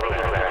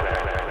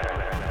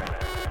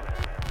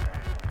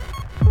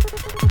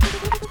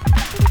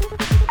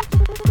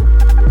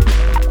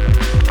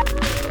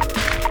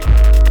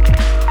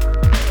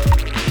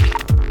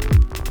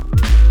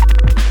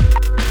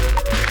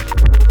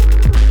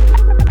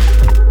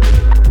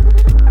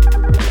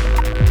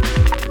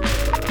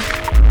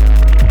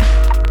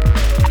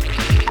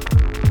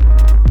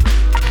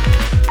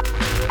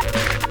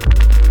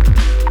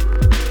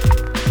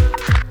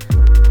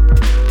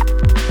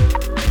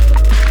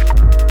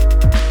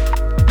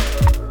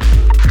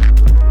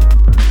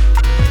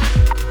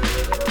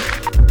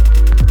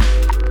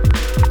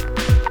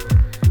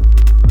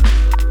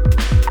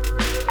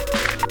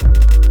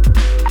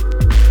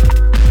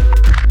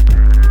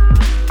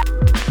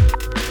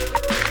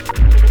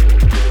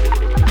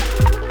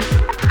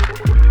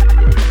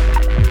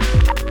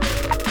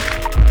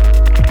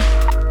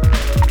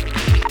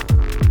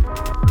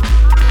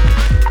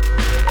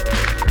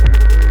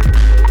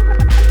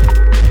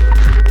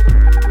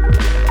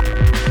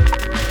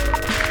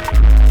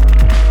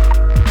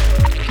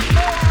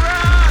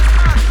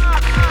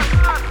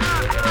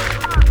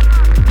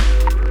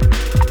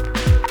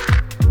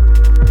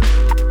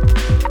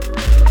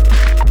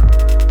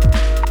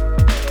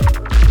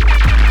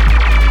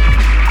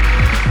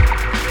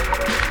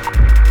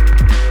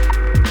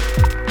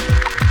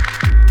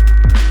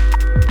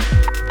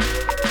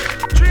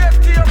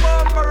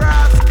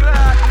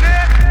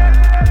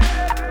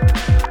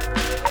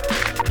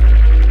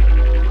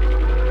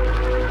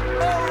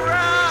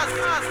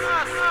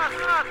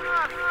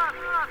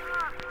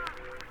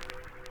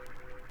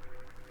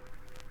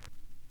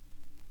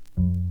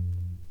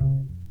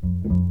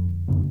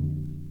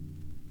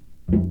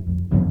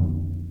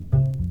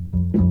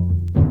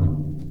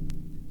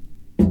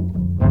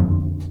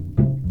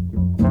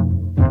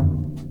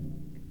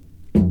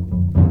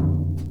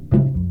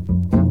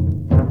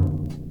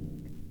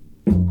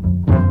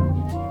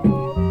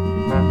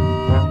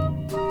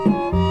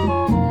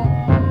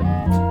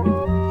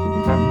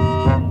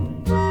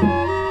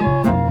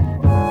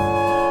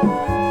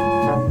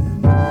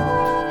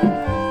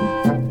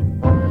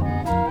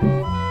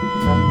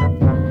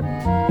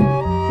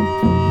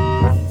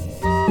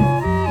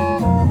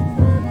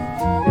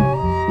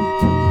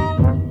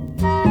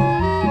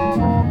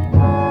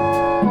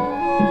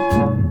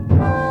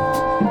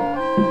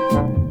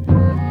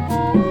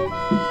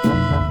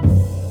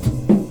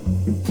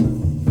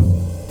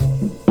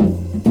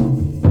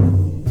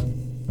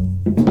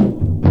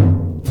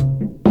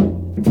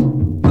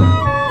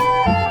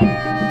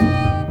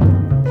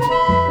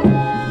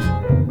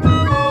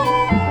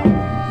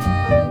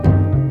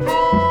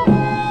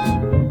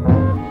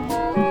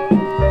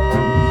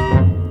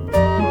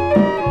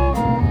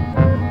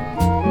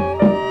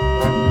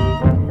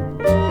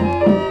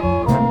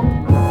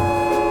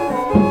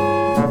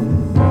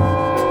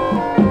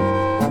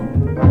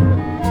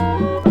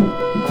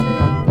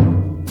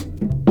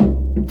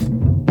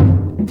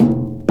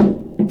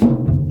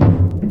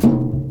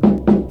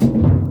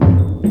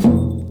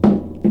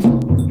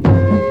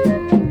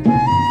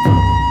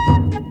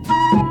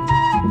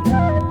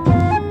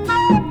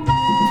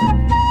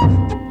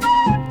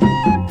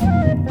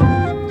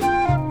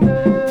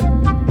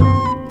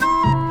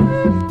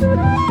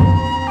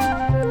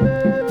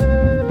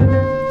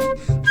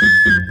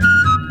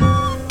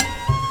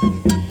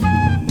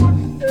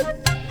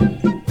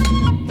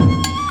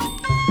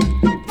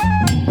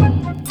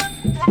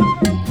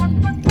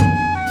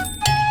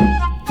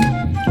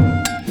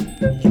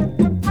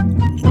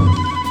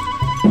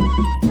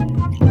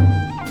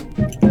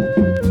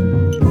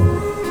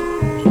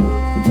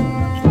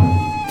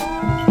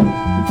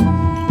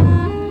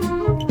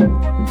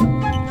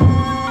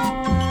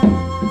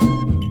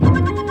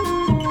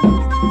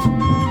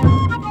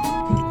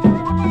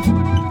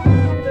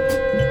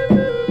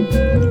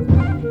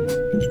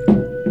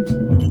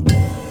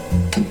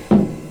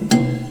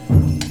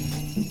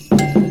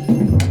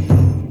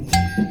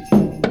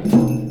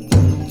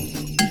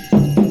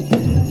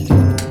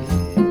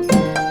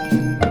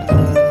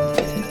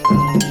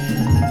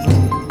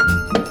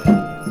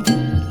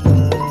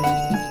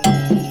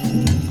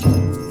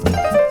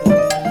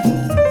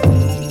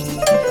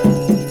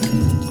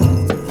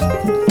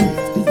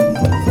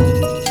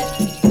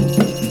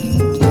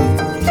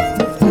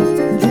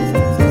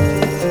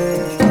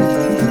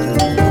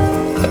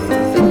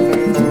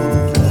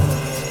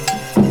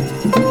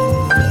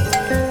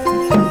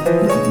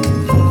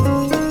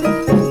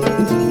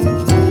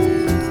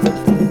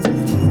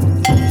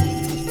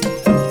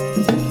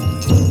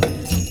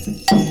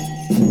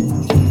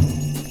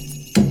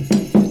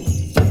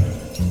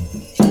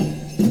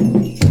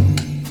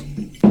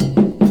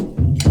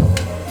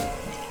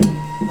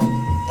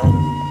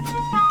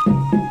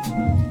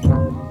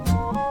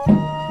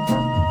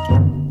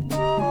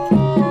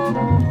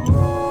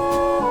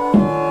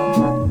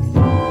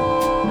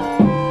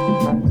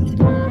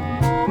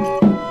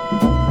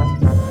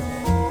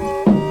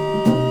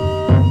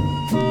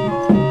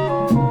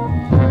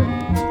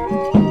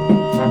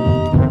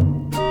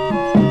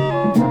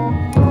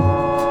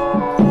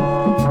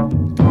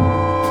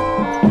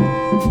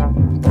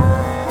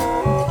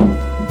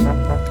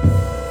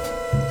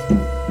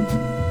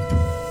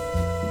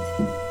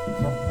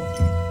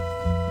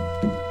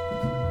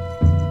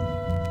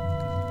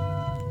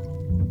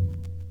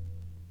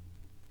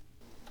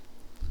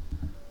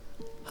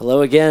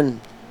 Hello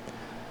again.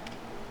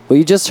 What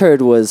you just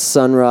heard was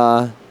Sun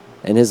Ra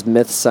and his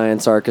Myth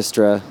Science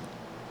Orchestra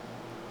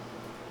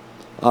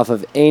off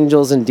of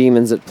Angels and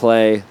Demons at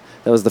Play.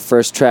 That was the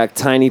first track,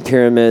 Tiny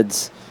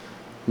Pyramids,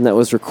 and that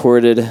was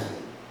recorded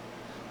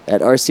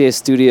at RCA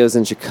Studios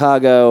in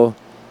Chicago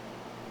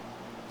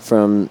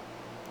from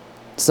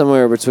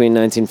somewhere between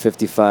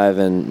 1955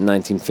 and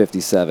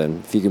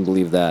 1957, if you can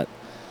believe that.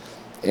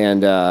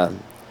 And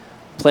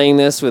playing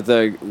this with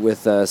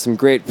some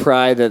great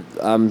pride that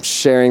I'm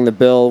sharing the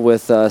bill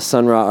with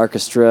Sun Ra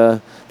Orchestra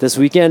this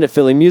weekend at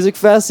Philly Music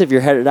Fest. If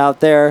you're headed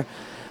out there,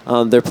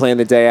 they're playing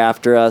the day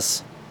after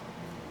us,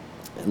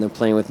 and they're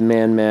playing with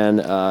Man.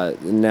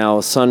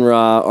 Now Sun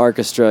Ra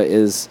Orchestra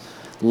is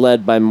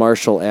led by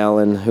Marshall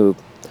Allen, who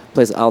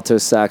plays alto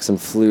sax and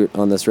flute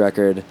on this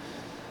record,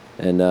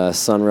 and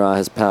Sun Ra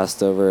has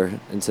passed over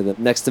into the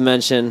next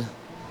dimension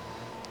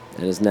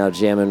and is now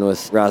jamming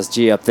with Raz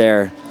G up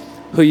there,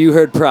 who you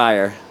heard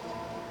prior.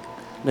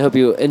 And I hope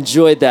you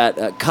enjoyed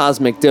that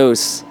cosmic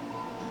dose.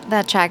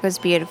 That track was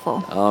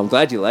beautiful. Oh, I'm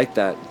glad you liked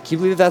that. Can you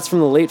believe that's from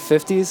the late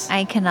 50s?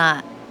 I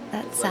cannot.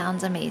 That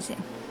sounds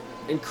amazing.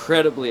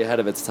 Incredibly ahead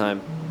of its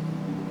time.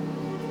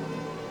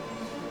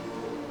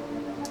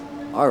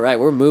 All right,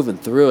 we're moving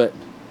through it.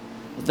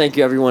 Well, thank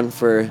you, everyone,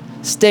 for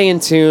staying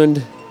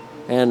tuned.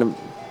 And I'm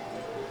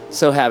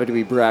so happy to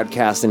be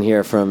broadcasting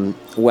here from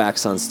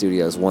Wax On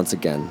Studios once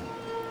again.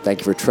 Thank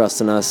you for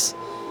trusting us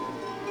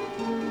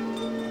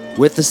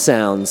with the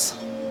sounds.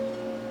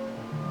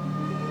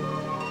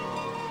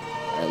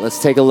 All right, let's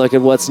take a look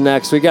at what's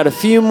next. We got a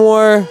few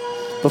more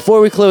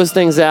before we close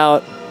things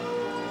out.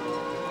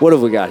 What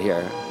have we got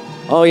here?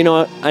 Oh, you know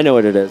what? I know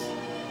what it is.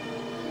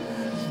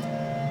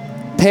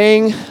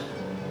 Paying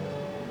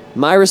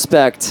my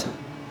respect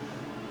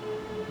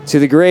to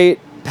the great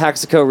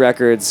Paxico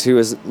Records, who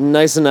is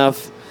nice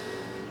enough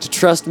to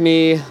trust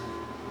me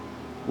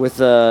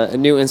with a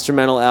new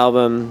instrumental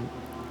album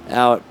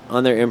out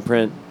on their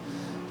imprint.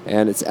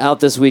 And it's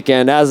out this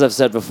weekend. As I've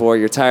said before,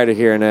 you're tired of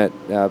hearing it,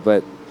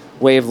 but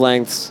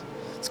Wavelengths,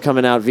 it's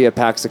coming out via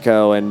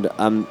Paxico, and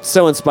I'm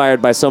so inspired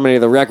by so many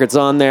of the records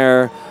on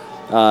there,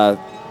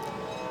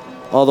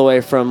 all the way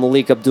from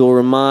Malik Abdul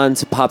Rahman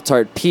to Pop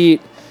Tart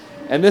Pete.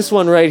 And this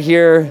one right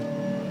here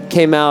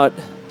came out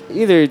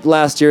either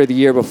last year or the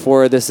year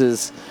before. This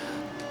is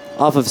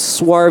off of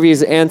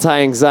Swarvy's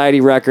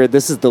Anti-Anxiety record.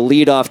 This is the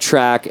lead-off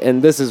track,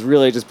 and this has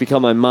really just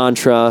become my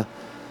mantra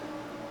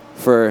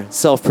for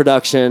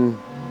self-production.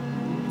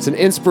 It's an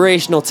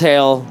inspirational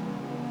tale.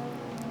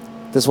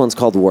 This one's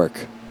called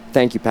Work.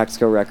 Thank you,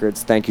 Paxico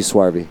Records. Thank you,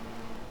 Swarvy.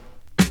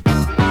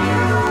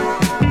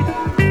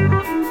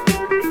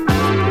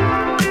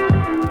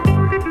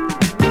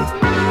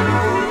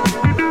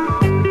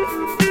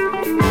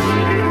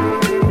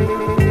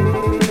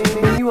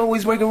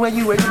 When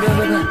you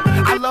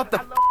I love the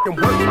f***ing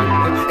work, my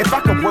nigga. If I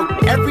could work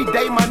every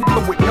day, my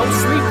nigga, with no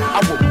sleep, I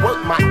would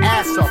work my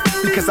ass off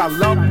because I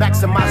love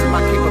maximizing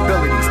my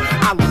capabilities.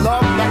 I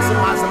love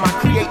maximizing my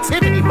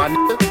creativity, my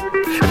nigga.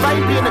 If I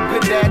ain't being a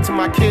good dad to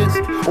my kids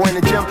or in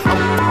the gym, I'm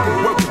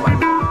f***ing working, my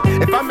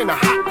nigga. If I'm in a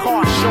hot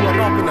car showing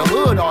off in the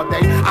hood all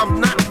day, I'm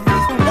not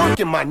f***ing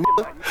working, my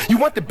nigga. You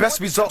want the best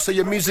results of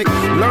your music?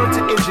 Learn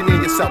to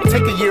engineer yourself.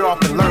 Take a year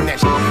off and learn that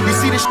shit. You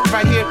see this shit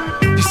right here?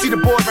 You see the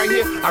board right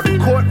here? I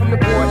record from the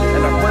board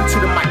and I run to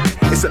the mic.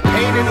 It's a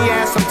pain in the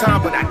ass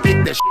sometimes, but I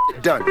get that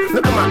shit done.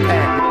 Look at my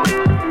pad.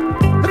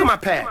 Look at my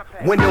pad.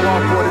 Window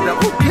all boarded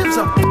up. Who gives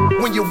a f***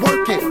 when you're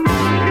working?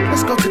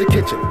 Let's go to the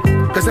kitchen.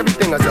 Cause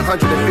everything is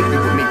 150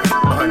 with me.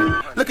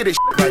 100. Look at this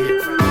shit right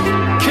here.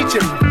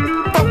 Kitchen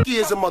funky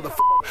as a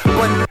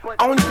motherfucker. But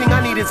only thing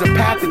I need is a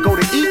path to go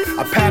to eat,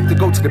 a path to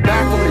go to the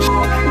bathroom and shit,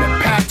 and a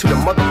path to the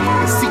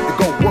motherfucking seat to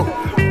go work.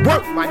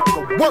 Work, my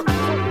nigga, work.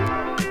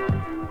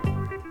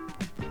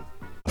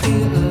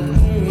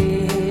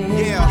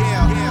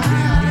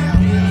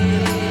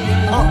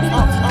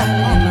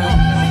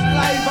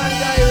 Live and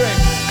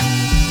direct.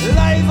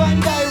 Live and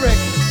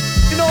direct.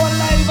 You know what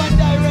live and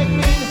direct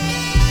mean?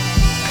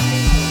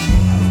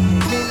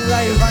 Mean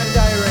live and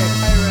direct.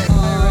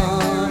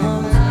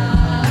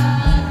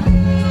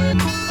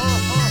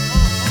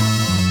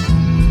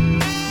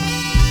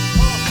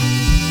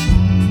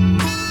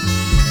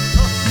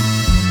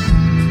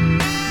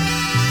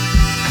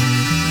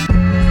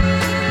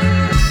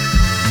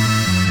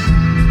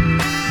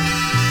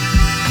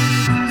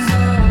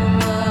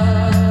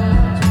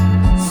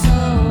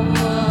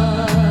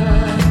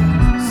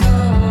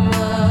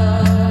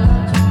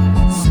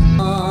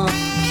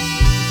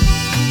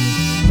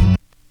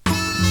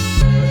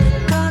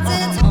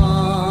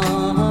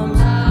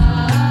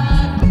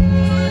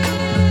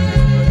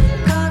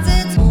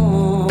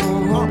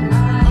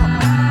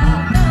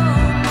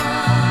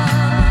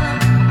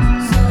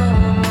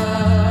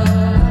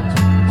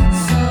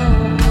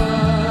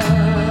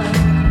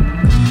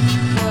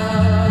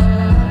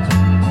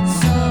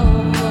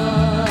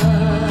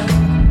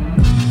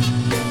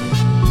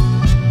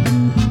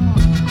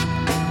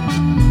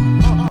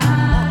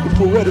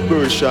 Where the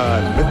bird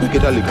shine? Let me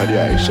get a look at the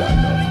eye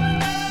shine now.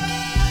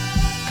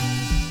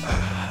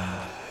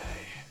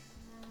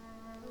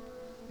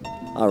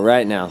 All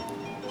right, now.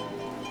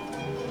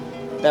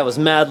 That was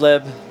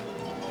Madlib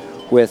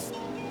with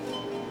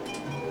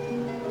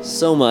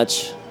So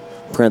Much,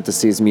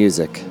 parentheses,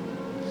 music.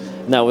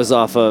 And that was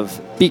off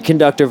of Beat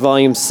Conductor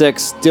Volume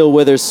 6, Dill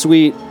Withers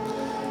Suite,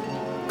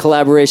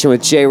 collaboration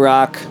with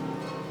J-Rock.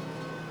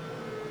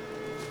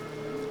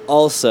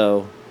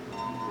 Also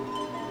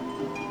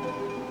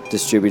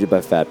distributed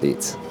by Fat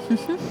Beats.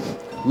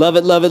 Love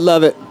it, love it,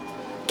 love it.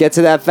 Get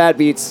to that Fat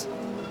Beats.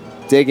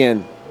 Dig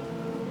in.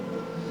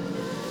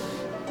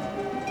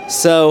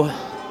 So,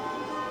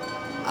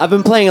 I've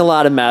been playing a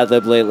lot of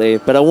Madlib lately,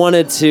 but I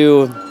wanted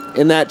to,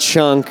 in that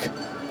chunk,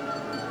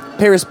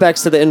 pay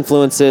respects to the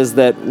influences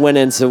that went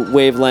into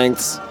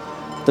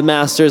Wavelengths, the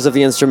masters of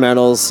the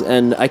instrumentals,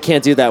 and I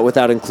can't do that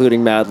without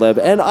including Madlib.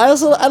 And I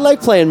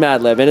like playing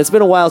Madlib, and it's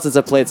been a while since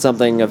I played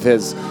something of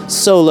his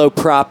solo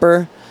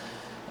proper.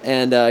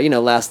 And,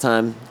 last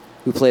time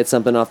we played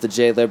something off the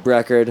J-Lib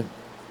record,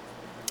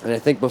 and I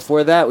think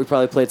before that we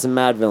probably played some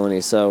Mad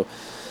Villainy, so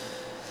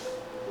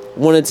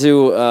wanted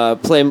to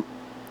play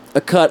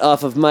a cut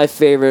off of my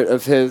favorite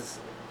of his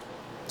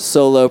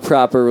solo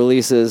proper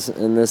releases,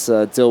 and this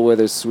Dill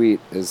Withers Suite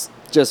is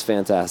just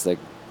fantastic.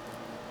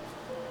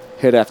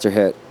 Hit after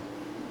hit.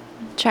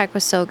 Track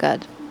was so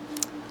good.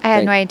 I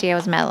had no idea it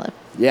was Madlib.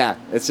 Yeah,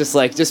 it's just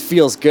just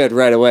feels good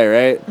right away,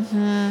 right?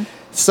 Mm-hmm.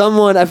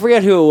 Someone, I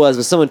forget who it was,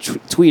 but someone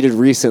tweeted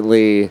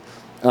recently,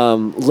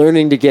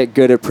 learning to get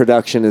good at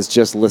production is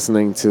just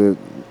listening to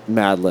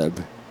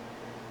Madlib.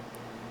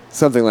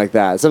 Something like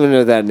that. Something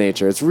of that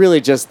nature. It's really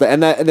just,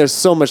 and there's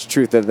so much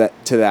truth to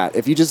that.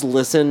 If you just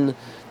listen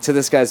to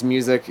this guy's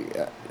music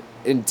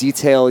in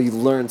detail, you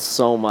learn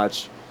so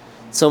much.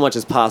 So much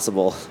is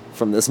possible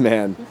from this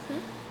man.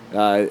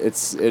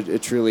 Mm-hmm.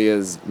 It truly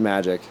is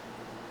magic.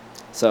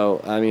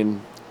 So, I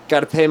mean, got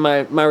to pay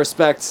my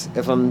respect.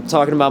 If I'm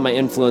talking about my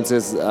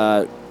influences,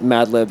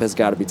 Madlib has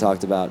got to be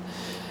talked about.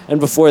 And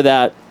before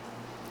that,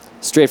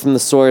 straight from the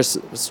source,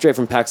 straight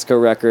from Paxico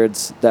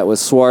Records, that was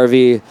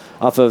Swarvy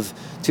off of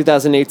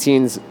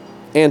 2018's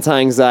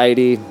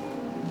Anti-Anxiety.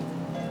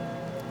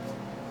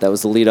 That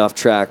was the lead-off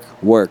track,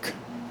 Work.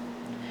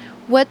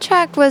 What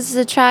track was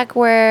the track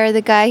where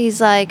the guy, he's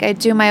like, I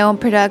do my own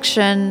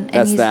production?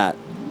 And that.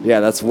 Yeah,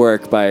 that's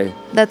Work by...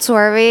 That's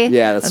Swarvy?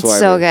 Yeah, that's Swarvy.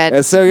 So good.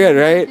 It's so good,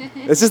 right?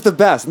 It's just the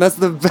best. And that's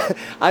the best.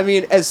 I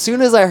mean, as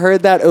soon as I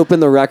heard that open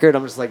the record,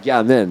 I'm just like, yeah,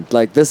 I'm in.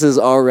 This is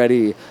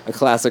already a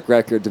classic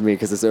record to me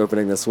because it's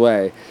opening this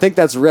way. I think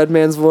that's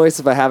Redman's voice,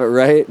 if I have it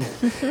right.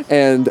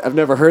 And I've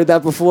never heard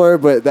that before,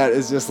 but that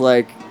is just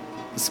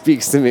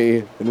speaks to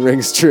me and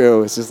rings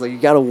true. It's just you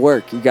got to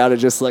work. You got to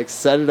just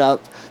set it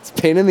up. It's a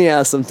pain in the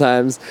ass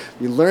sometimes.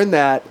 You learn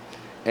that,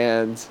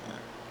 and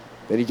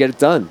then you get it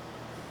done.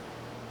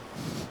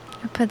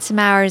 Put some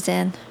hours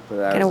in.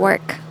 Gotta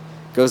work.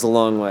 Goes a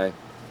long way.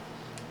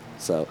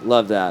 So,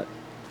 love that.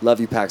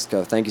 Love you,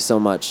 Paxico. Thank you so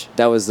much.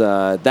 That was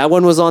that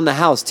one was on the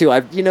house too.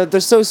 They're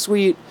so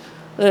sweet.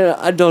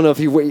 I don't know if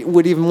you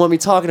would even want me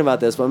talking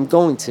about this, but I'm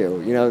going to.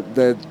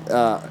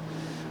 The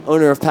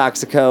owner of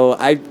Paxico.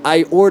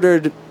 I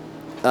ordered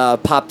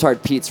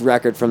Pop-Tart Pete's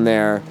record from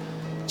there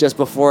just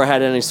before I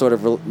had any sort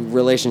of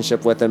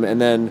relationship with him,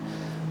 and then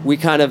we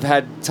kind of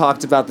had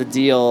talked about the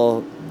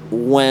deal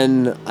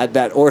when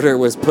that order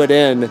was put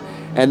in,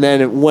 and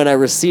then when I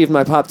received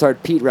my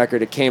Pop-Tart Pete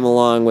record, it came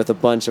along with a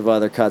bunch of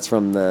other cuts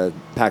from the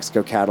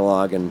Paxico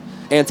catalog, and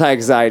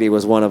Anti-Anxiety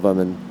was one of them,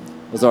 and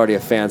I was already a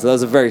fan, so that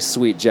was a very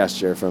sweet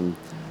gesture from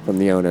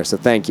the owner, so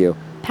thank you.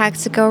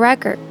 Paxico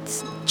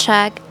Records.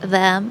 Check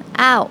them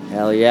out.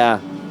 Hell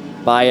yeah.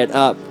 Buy it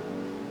up.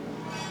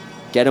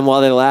 Get them while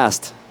they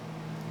last.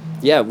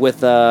 Yeah, with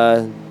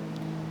the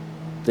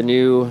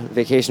new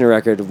Vacationer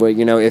record,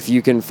 if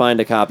you can find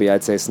a copy,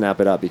 I'd say snap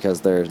it up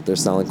because they're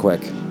selling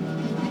quick.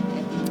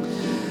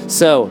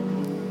 So,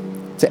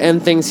 to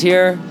end things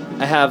here,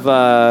 I have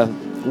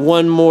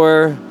one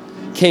more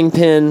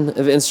kingpin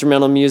of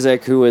instrumental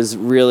music who is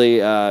really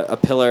a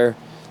pillar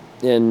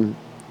in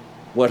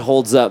what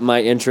holds up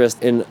my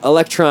interest in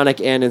electronic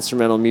and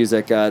instrumental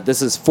music.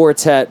 This is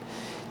Fortet,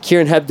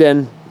 Kieran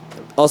Hebden,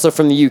 also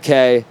from the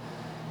UK.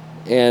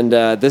 And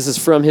this is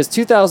from his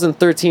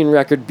 2013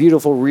 record,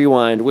 Beautiful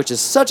Rewind, which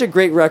is such a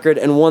great record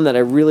and one that I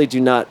really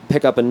do not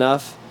pick up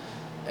enough.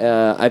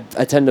 I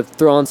tend to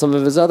throw on some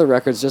of his other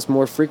records just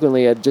more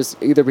frequently,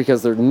 just either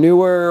because they're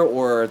newer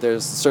or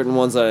there's certain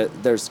ones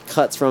there's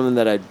cuts from them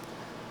that I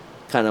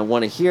kind of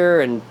want to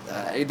hear. And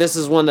this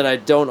is one that I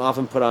don't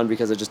often put on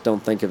because I just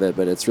don't think of it,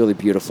 but it's really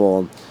beautiful.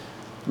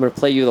 I'm going to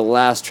play you the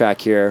last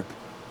track here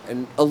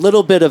and a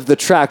little bit of the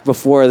track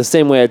before, the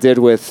same way I did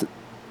with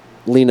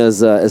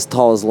Lena's As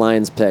Tall as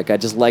Lions pick. I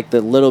just like the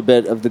little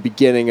bit of the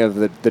beginning of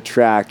the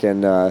track,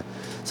 and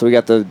so we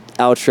got the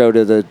outro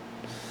to the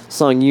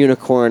song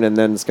Unicorn, and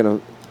then it's going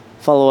to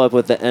follow up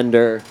with the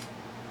ender.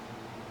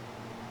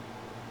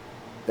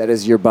 That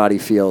is Your Body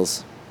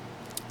Feels.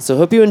 So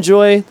hope you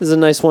enjoy. This is a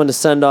nice one to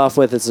send off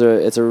with. It's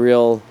a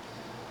real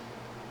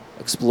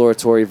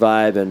exploratory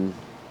vibe, and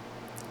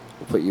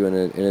will put you in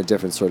a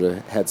different sort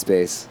of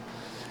headspace.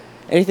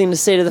 Anything to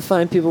say to the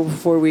fine people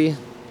before we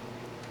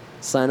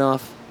sign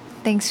off?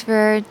 Thanks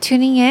for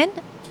tuning in,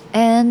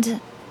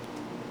 and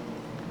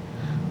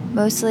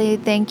mostly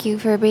thank you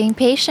for being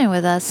patient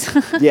with us.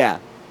 Yeah.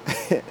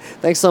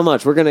 Thanks so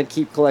much. We're going to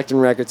keep collecting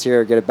records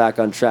here, get it back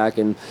on track,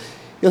 and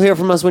you'll hear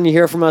from us when you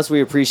hear from us.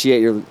 We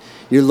appreciate your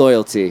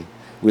loyalty.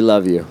 We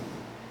love you.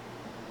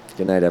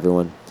 Good night,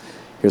 everyone.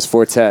 Here's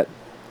Fortet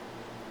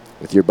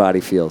with Your Body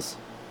Feels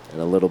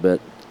and a little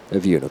bit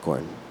of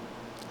Unicorn.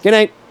 Good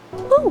night.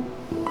 Woo.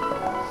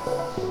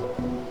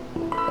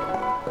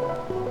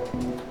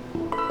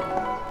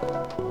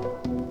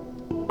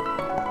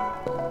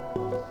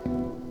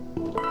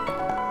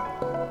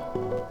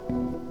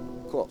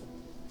 Cool.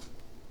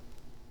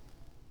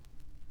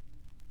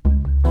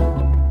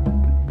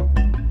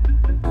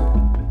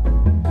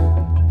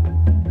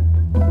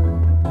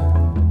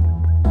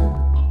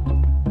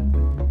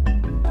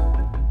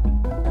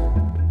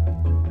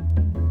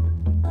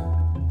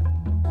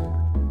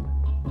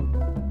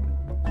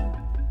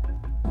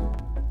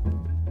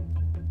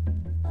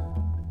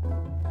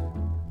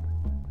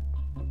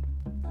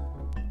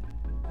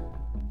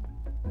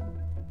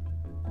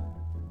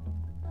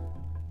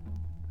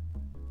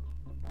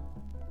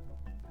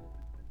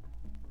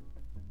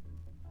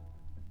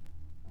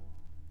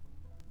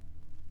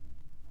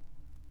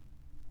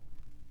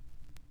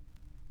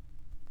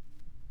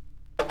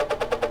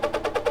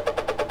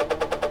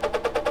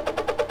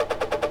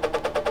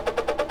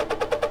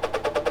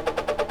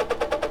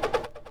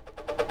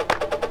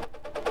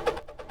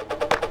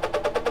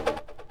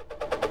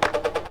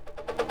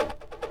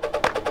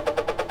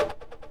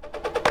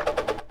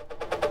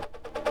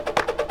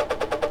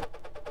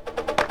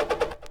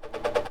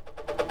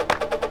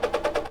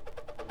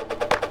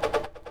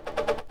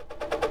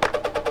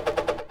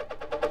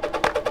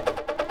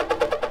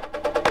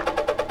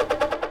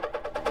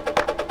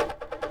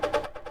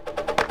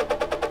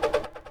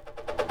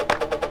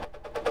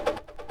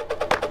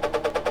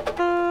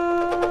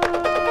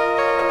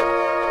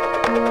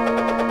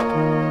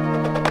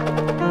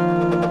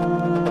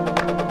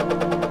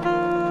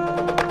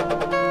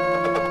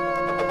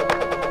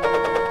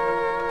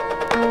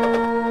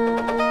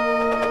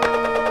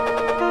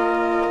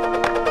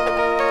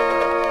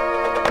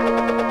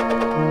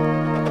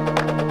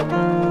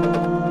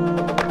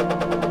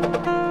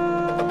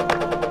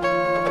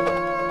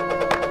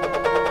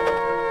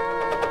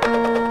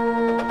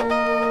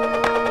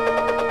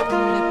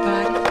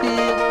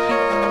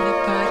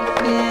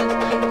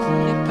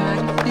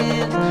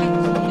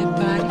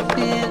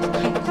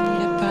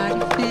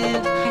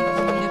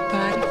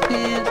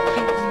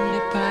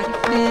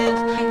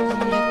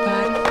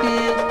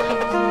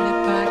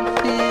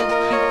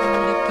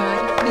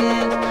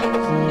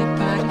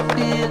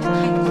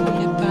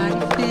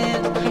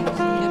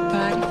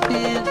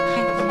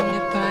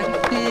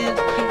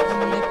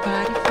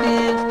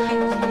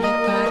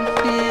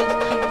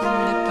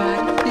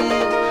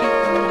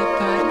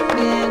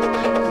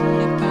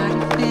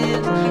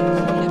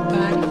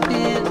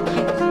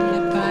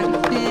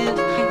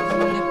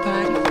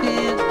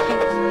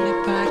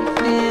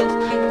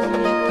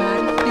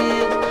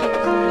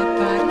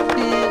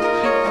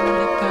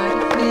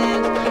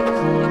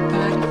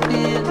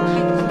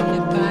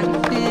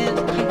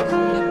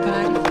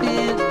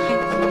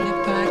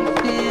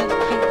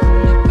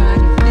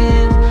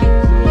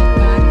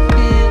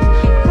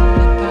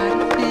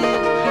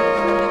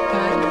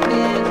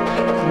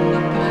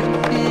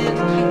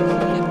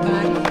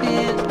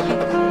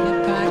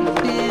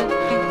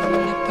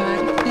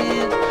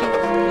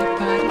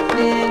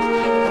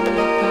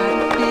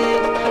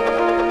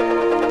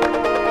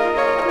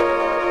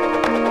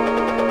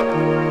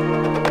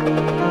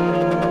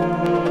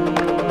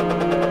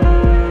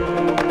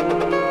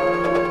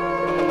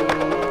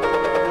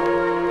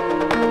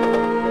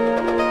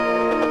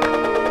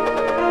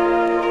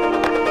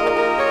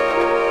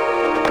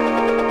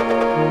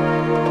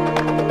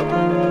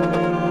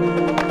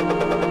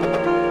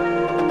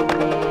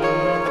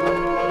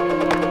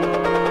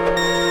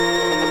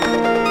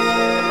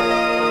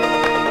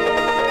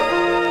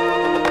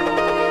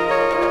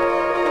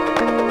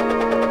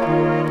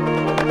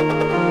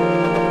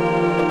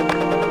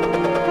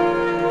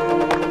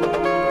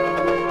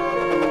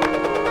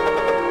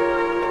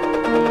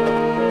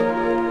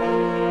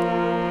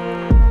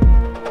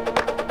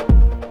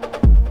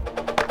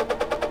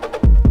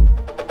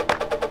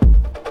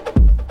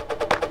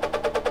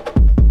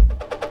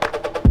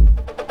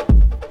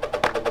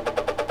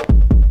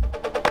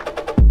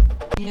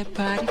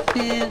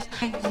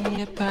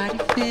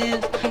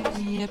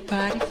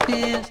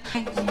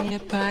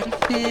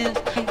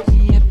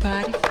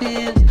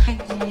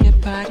 Your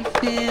body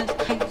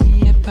feels